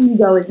 My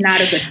ego is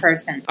not a good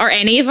person. Or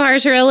any of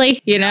ours,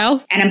 really,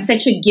 And I'm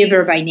such a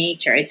giver by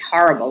nature. It's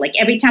horrible.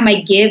 Like, every time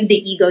I give, the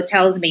ego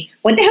tells me,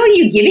 what the hell are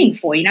you giving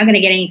for? You're not going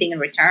to get anything in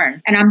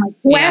return. And I'm like,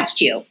 who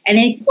asked you? And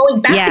then it's going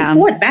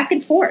back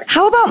and forth.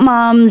 How about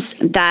moms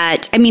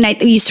that,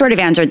 you sort of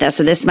answered this,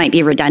 so this might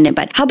be redundant,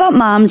 but how about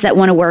moms that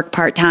want to work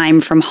part-time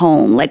from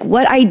home? Like,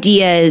 what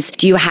ideas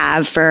do you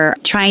have for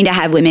trying to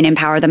have women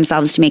empower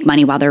themselves to make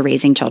money while they're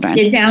raising children?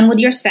 Sit down with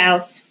your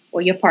spouse or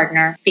your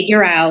partner,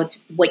 figure out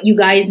what you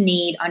guys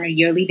need on a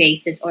yearly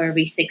basis or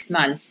every 6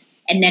 months,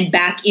 and then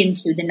back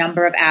into the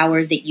number of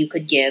hours that you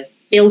could give.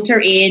 Filter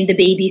in the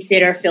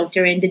babysitter,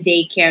 filter in the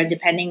daycare,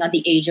 depending on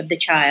the age of the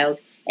child.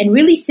 And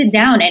really sit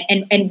down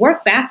and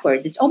work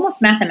backwards. It's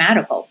almost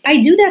mathematical. I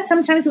do that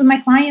sometimes with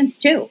my clients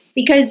too.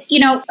 Because,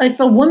 if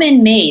a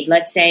woman made,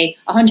 let's say,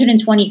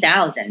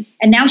 $120,000,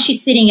 and now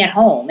she's sitting at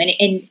home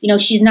and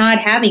she's not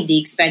having the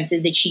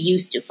expenses that she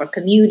used to for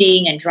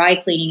commuting and dry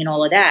cleaning and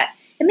all of that.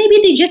 And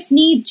maybe they just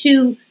need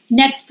to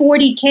net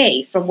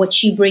 $40K from what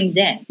she brings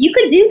in. You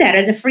could do that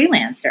as a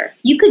freelancer.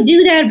 You could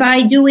do that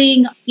by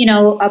doing,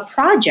 a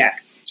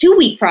project,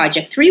 2-week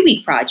project,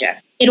 3-week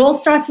project. It all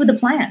starts with a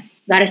plan.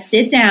 Got to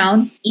sit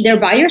down, either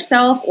by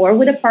yourself or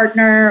with a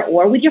partner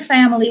or with your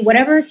family,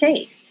 whatever it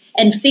takes,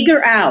 and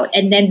figure out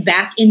and then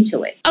back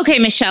into it. Okay,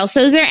 Michelle.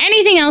 So is there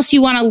anything else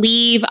you want to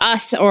leave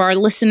us or our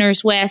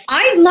listeners with?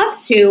 I'd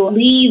love to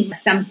leave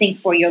something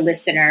for your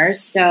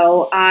listeners.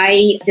 So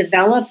I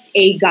developed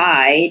a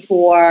guide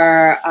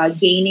for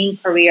gaining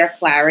career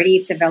clarity.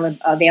 It's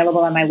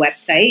available on my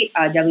website,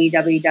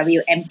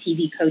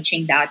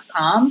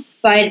 www.mtvcoaching.com.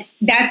 But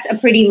that's a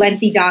pretty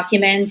lengthy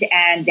document,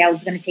 and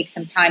that's going to take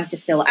some time to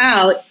fill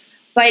out.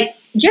 But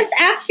just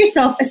ask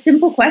yourself a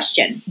simple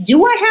question.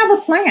 Do I have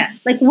a plan?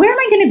 Like, where am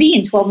I going to be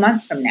in 12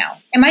 months from now?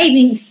 Am I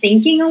even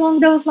thinking along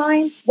those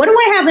lines? What do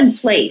I have in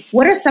place?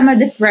 What are some of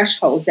the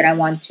thresholds that I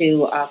want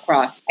to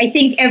cross? I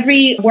think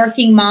every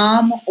working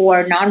mom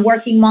or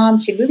non-working mom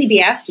should really be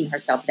asking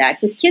herself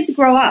that, because kids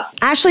grow up.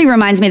 Ashley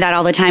reminds me that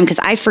all the time, because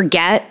I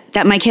forget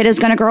that my kid is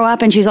going to grow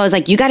up, and she's always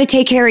like, you got to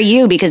take care of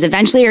you, because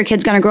eventually your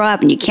kid's going to grow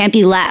up and you can't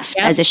be left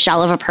as a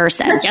shell of a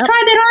person. Let's try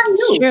that on you.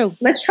 It's true.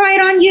 Let's try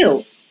it on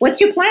you. What's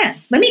your plan?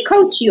 Let me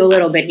coach you a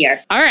little bit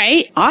here. All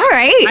right. All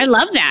right. I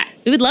love that.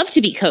 We would love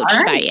to be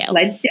coached by you.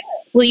 Let's do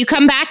it. Will you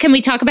come back and we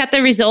talk about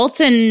the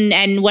results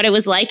and what it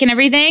was like and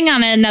everything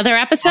on another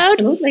episode?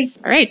 Absolutely.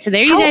 All right. So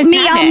there you Help guys me,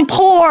 have I'm it.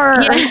 poor.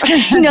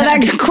 You know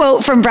that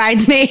quote from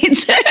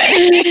Bridesmaids?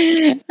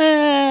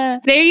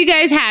 There you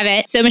guys have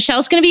it. So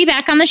Michelle's going to be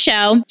back on the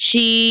show.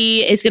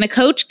 She is going to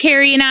coach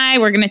Carrie and I.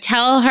 We're going to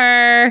tell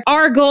her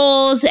our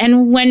goals.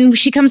 And when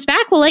she comes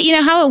back, we'll let you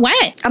know how it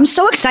went. I'm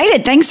so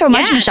excited. Thanks so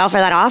much, Yeah. Michelle, for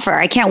that offer.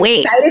 I can't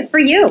wait. Excited for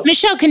you.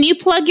 Michelle, can you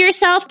plug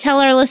yourself? Tell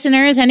our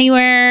listeners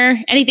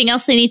anything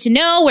else they need to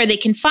know, where they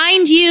can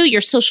find you,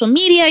 your social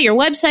media, your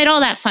website, all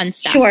that fun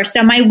stuff. Sure.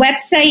 So my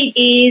website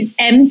is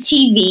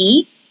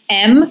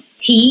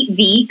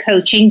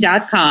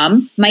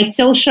mtvcoaching.com. My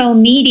social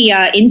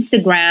media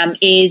Instagram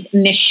is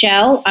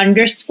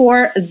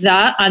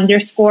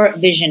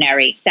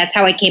Michelle_the_visionary. That's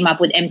how I came up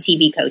with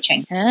MTV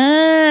Coaching. Oh,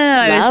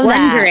 I was Love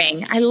that.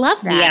 wondering. I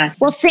love that. Yeah.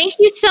 Well, thank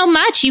you so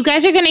much. You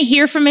guys are going to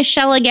hear from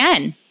Michelle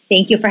again.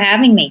 Thank you for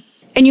having me.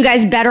 And you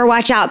guys better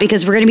watch out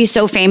because we're going to be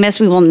so famous,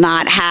 we will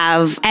not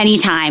have any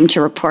time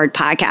to record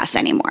podcasts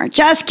anymore.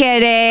 Just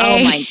kidding.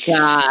 Oh, my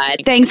God.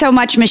 Thanks so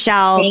much,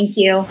 Michelle. Thank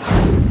you.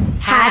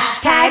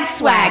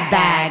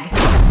 #swagbag.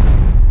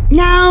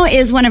 Now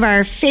is one of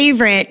our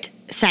favorite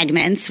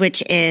segments,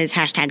 which is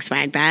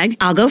 #swagbag.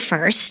 I'll go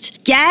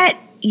first. Get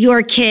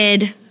your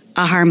kid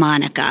a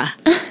harmonica.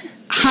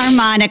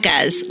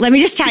 Harmonicas. Let me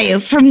just tell you,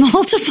 for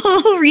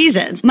multiple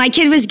reasons. My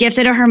kid was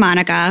gifted a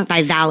harmonica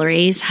by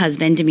Valerie's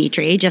husband,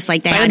 Dimitri, just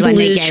like they By had the when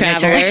they Blues gave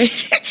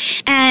Travelers. it to her.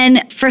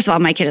 And first of all,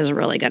 my kid is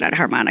really good at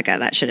harmonica.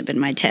 That should have been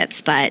my tits,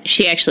 but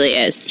She actually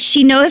is.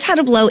 she knows how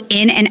to blow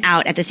in and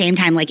out at the same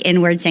time, like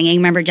inward singing.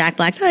 Remember Jack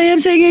Black's, I am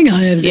singing,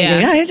 I am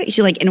singing, Yeah. I am singing.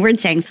 She like inward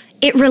sings.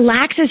 It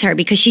relaxes her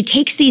because she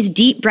takes these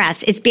deep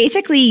breaths. It's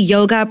basically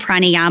yoga,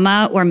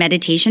 pranayama, or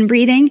meditation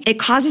breathing. It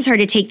causes her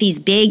to take these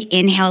big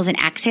inhales and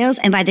exhales.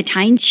 And by the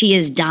time she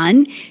is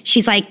done,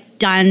 she's like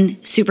done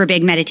super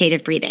big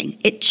meditative breathing.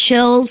 It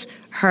chills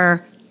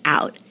her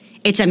out.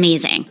 It's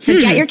amazing. So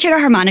get your kid a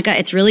harmonica.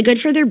 It's really good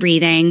for their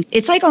breathing.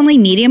 It's like only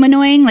medium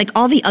annoying. Like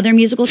all the other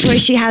musical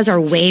toys she has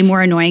are way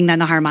more annoying than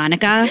the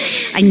harmonica.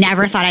 I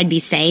never thought I'd be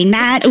saying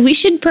that. We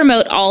should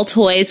promote all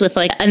toys with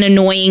like an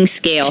annoying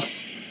scale.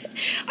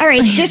 All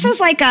right, this is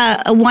like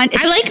a one.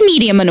 I like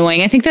medium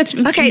annoying. I think that's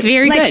Okay,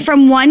 very like good.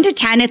 from 1 to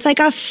 10, it's like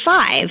a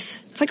 5.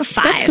 It's like a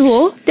 5. That's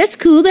cool. That's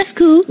cool. That's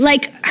cool.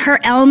 Like her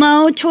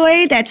Elmo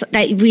toy that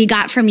we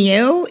got from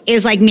you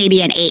is like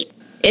maybe an 8.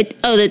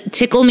 The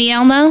Tickle Me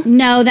Elmo?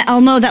 No, the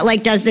Elmo that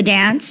like does the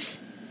dance.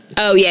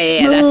 Oh,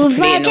 yeah. That's a Move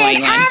pretty like annoying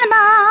an one.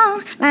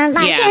 animal,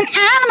 like Yeah. an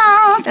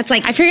animal. That's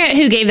like I forget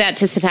who gave that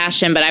to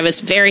Sebastian, but I was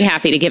very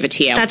happy to give it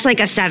to you. that's like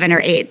a 7 or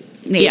 8.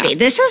 Maybe. Yeah.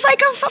 This is like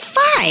a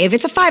 5.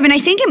 It's a 5. And I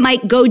think it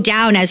might go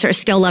down as her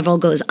skill level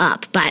goes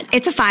up, but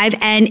it's a 5.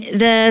 And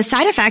the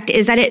side effect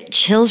is that it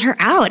chills her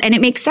out. And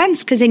it makes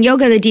sense because in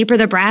yoga, the deeper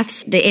the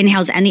breaths, the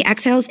inhales and the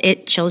exhales,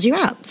 it chills you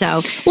out.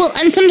 So, Well,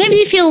 and sometimes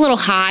you feel a little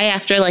high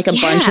after like a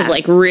bunch Yeah. of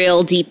like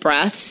real deep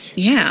breaths.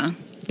 yeah.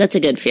 That's a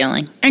good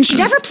feeling. And she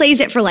never plays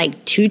it for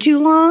like too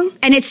long.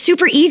 And it's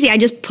super easy. I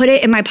just put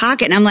it in my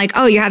pocket and I'm like,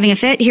 oh, you're having a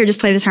fit? Here,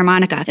 just play this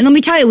harmonica. And let me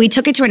tell you, we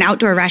took it to an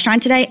outdoor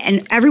restaurant today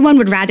and everyone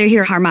would rather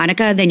hear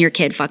harmonica than your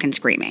kid fucking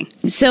screaming.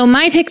 So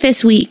my pick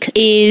this week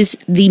is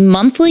the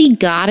monthly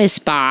goddess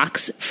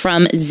box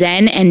from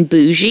Zen and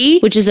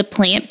Bougie, which is a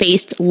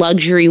plant-based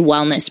luxury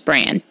wellness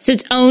brand. So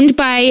it's owned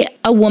by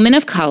a woman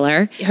of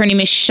color. Her name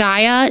is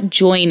Shaya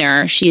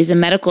Joyner. She is a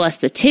medical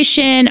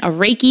esthetician, a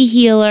Reiki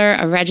healer,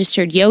 a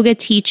registered yoga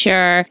teacher,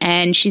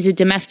 and she's a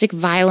domestic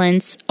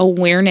violence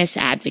awareness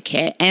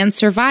advocate and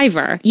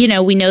survivor. You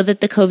know, we know that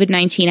the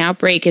COVID-19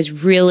 outbreak is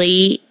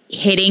really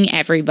hitting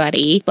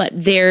everybody, but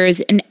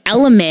there's an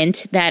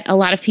element that a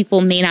lot of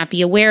people may not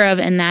be aware of,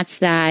 and that's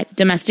that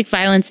domestic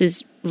violence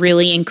is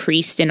really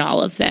increased in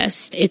all of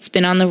this. It's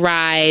been on the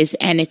rise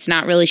and it's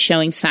not really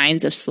showing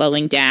signs of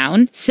slowing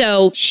down.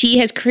 So she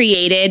has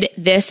created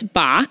this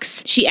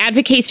box. She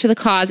advocates for the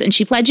cause and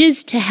she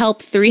pledges to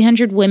help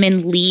 300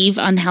 women leave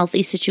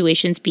unhealthy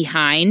situations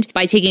behind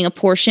by taking a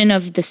portion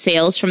of the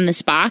sales from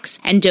this box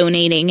and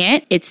donating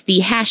it. It's the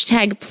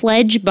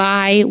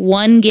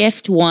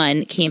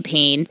 #PledgeBuy1Gift1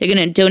 campaign. They're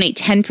going to donate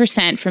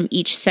 10% from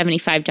each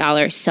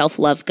 $75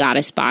 self-love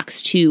goddess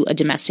box to a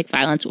domestic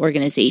violence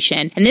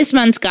organization. And this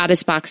month's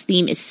goddess box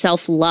theme is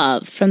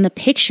self-love. From the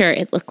picture,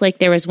 it looked like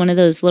there was one of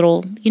those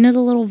little, the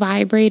little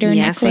vibrator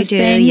Yes, I necklace do.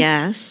 thing?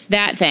 Yes.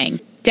 That thing.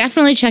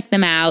 Definitely check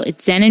them out.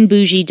 It's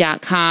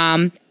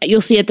zenandbougie.com. You'll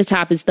see at the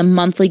top is the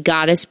monthly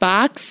goddess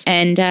box.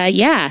 And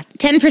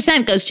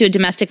 10% goes to a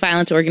domestic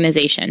violence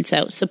organization.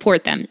 So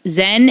support them.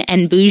 Zen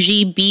and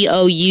Bougie,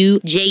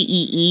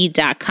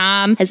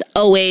 BOUJEE.com. As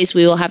always,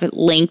 we will have it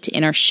linked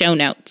in our show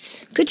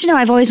notes. Good to know.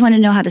 I've always wanted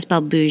to know how to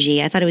spell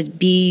bougie. I thought it was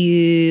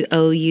BUOUGIE.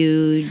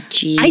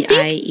 I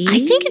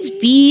think it's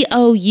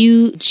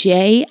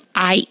BOUJIE.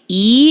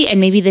 And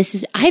maybe this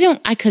is,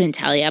 I couldn't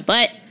tell you,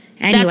 but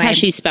Anyway. that's how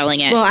she's spelling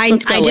it. Well, I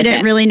Let's go with didn't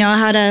it. really know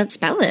how to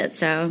spell it,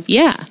 so.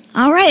 Yeah.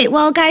 All right.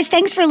 Well, guys,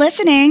 thanks for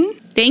listening.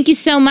 Thank you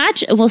so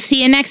much. We'll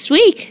see you next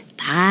week.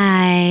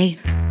 Bye.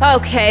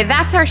 Okay,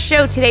 that's our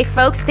show today,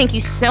 folks. Thank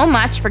you so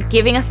much for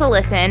giving us a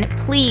listen.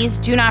 Please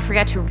do not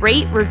forget to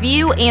rate,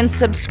 review, and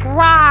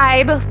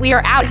subscribe. We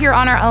are out here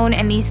on our own,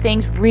 and these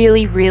things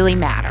really, really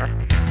matter.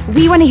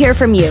 We want to hear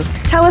from you.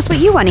 Tell us what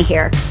you want to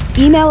hear.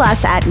 Email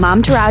us at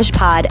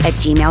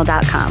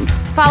momtouragepod@gmail.com.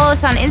 Follow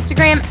us on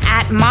Instagram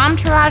at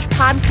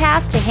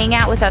MomTouragePodcast to hang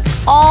out with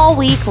us all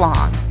week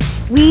long.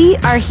 We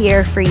are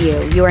here for you.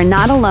 You are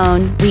not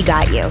alone. We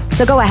got you.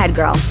 So go ahead,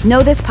 girl.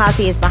 Know this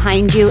posse is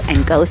behind you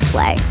and go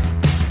slay.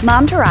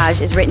 Mom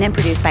Tourage is written and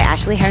produced by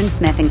Ashley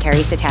Heron-Smith and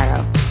Carrie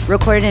Sotero.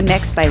 Recorded and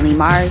mixed by Lee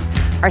Mars.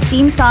 Our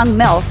theme song,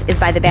 MILF, is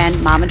by the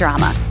band Mama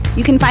Drama.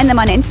 You can find them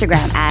on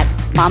Instagram at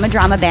Mama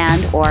Drama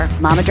Band or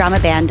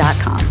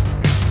mamadramaband.com.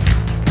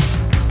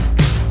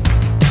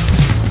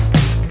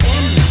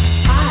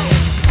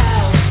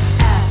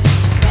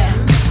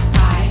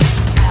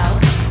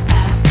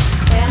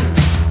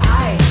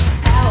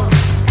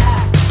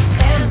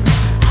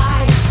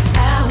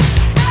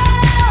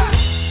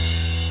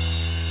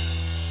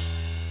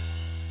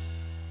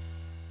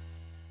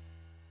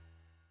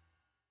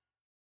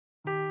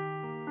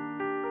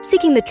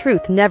 Seeking the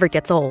truth never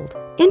gets old.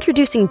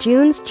 Introducing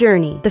June's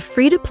Journey, the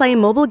free-to-play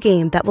mobile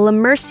game that will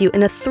immerse you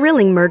in a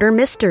thrilling murder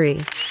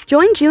mystery.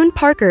 Join June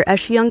Parker as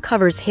she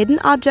uncovers hidden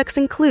objects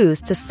and clues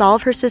to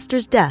solve her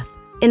sister's death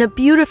in a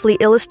beautifully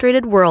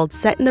illustrated world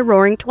set in the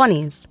Roaring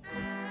 '20s.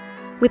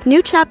 With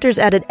new chapters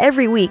added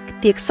every week,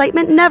 the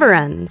excitement never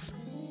ends.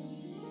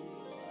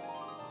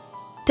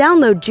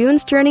 Download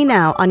June's Journey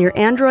now on your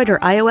Android or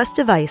iOS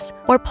device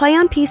or play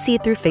on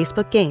PC through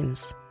Facebook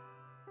Games.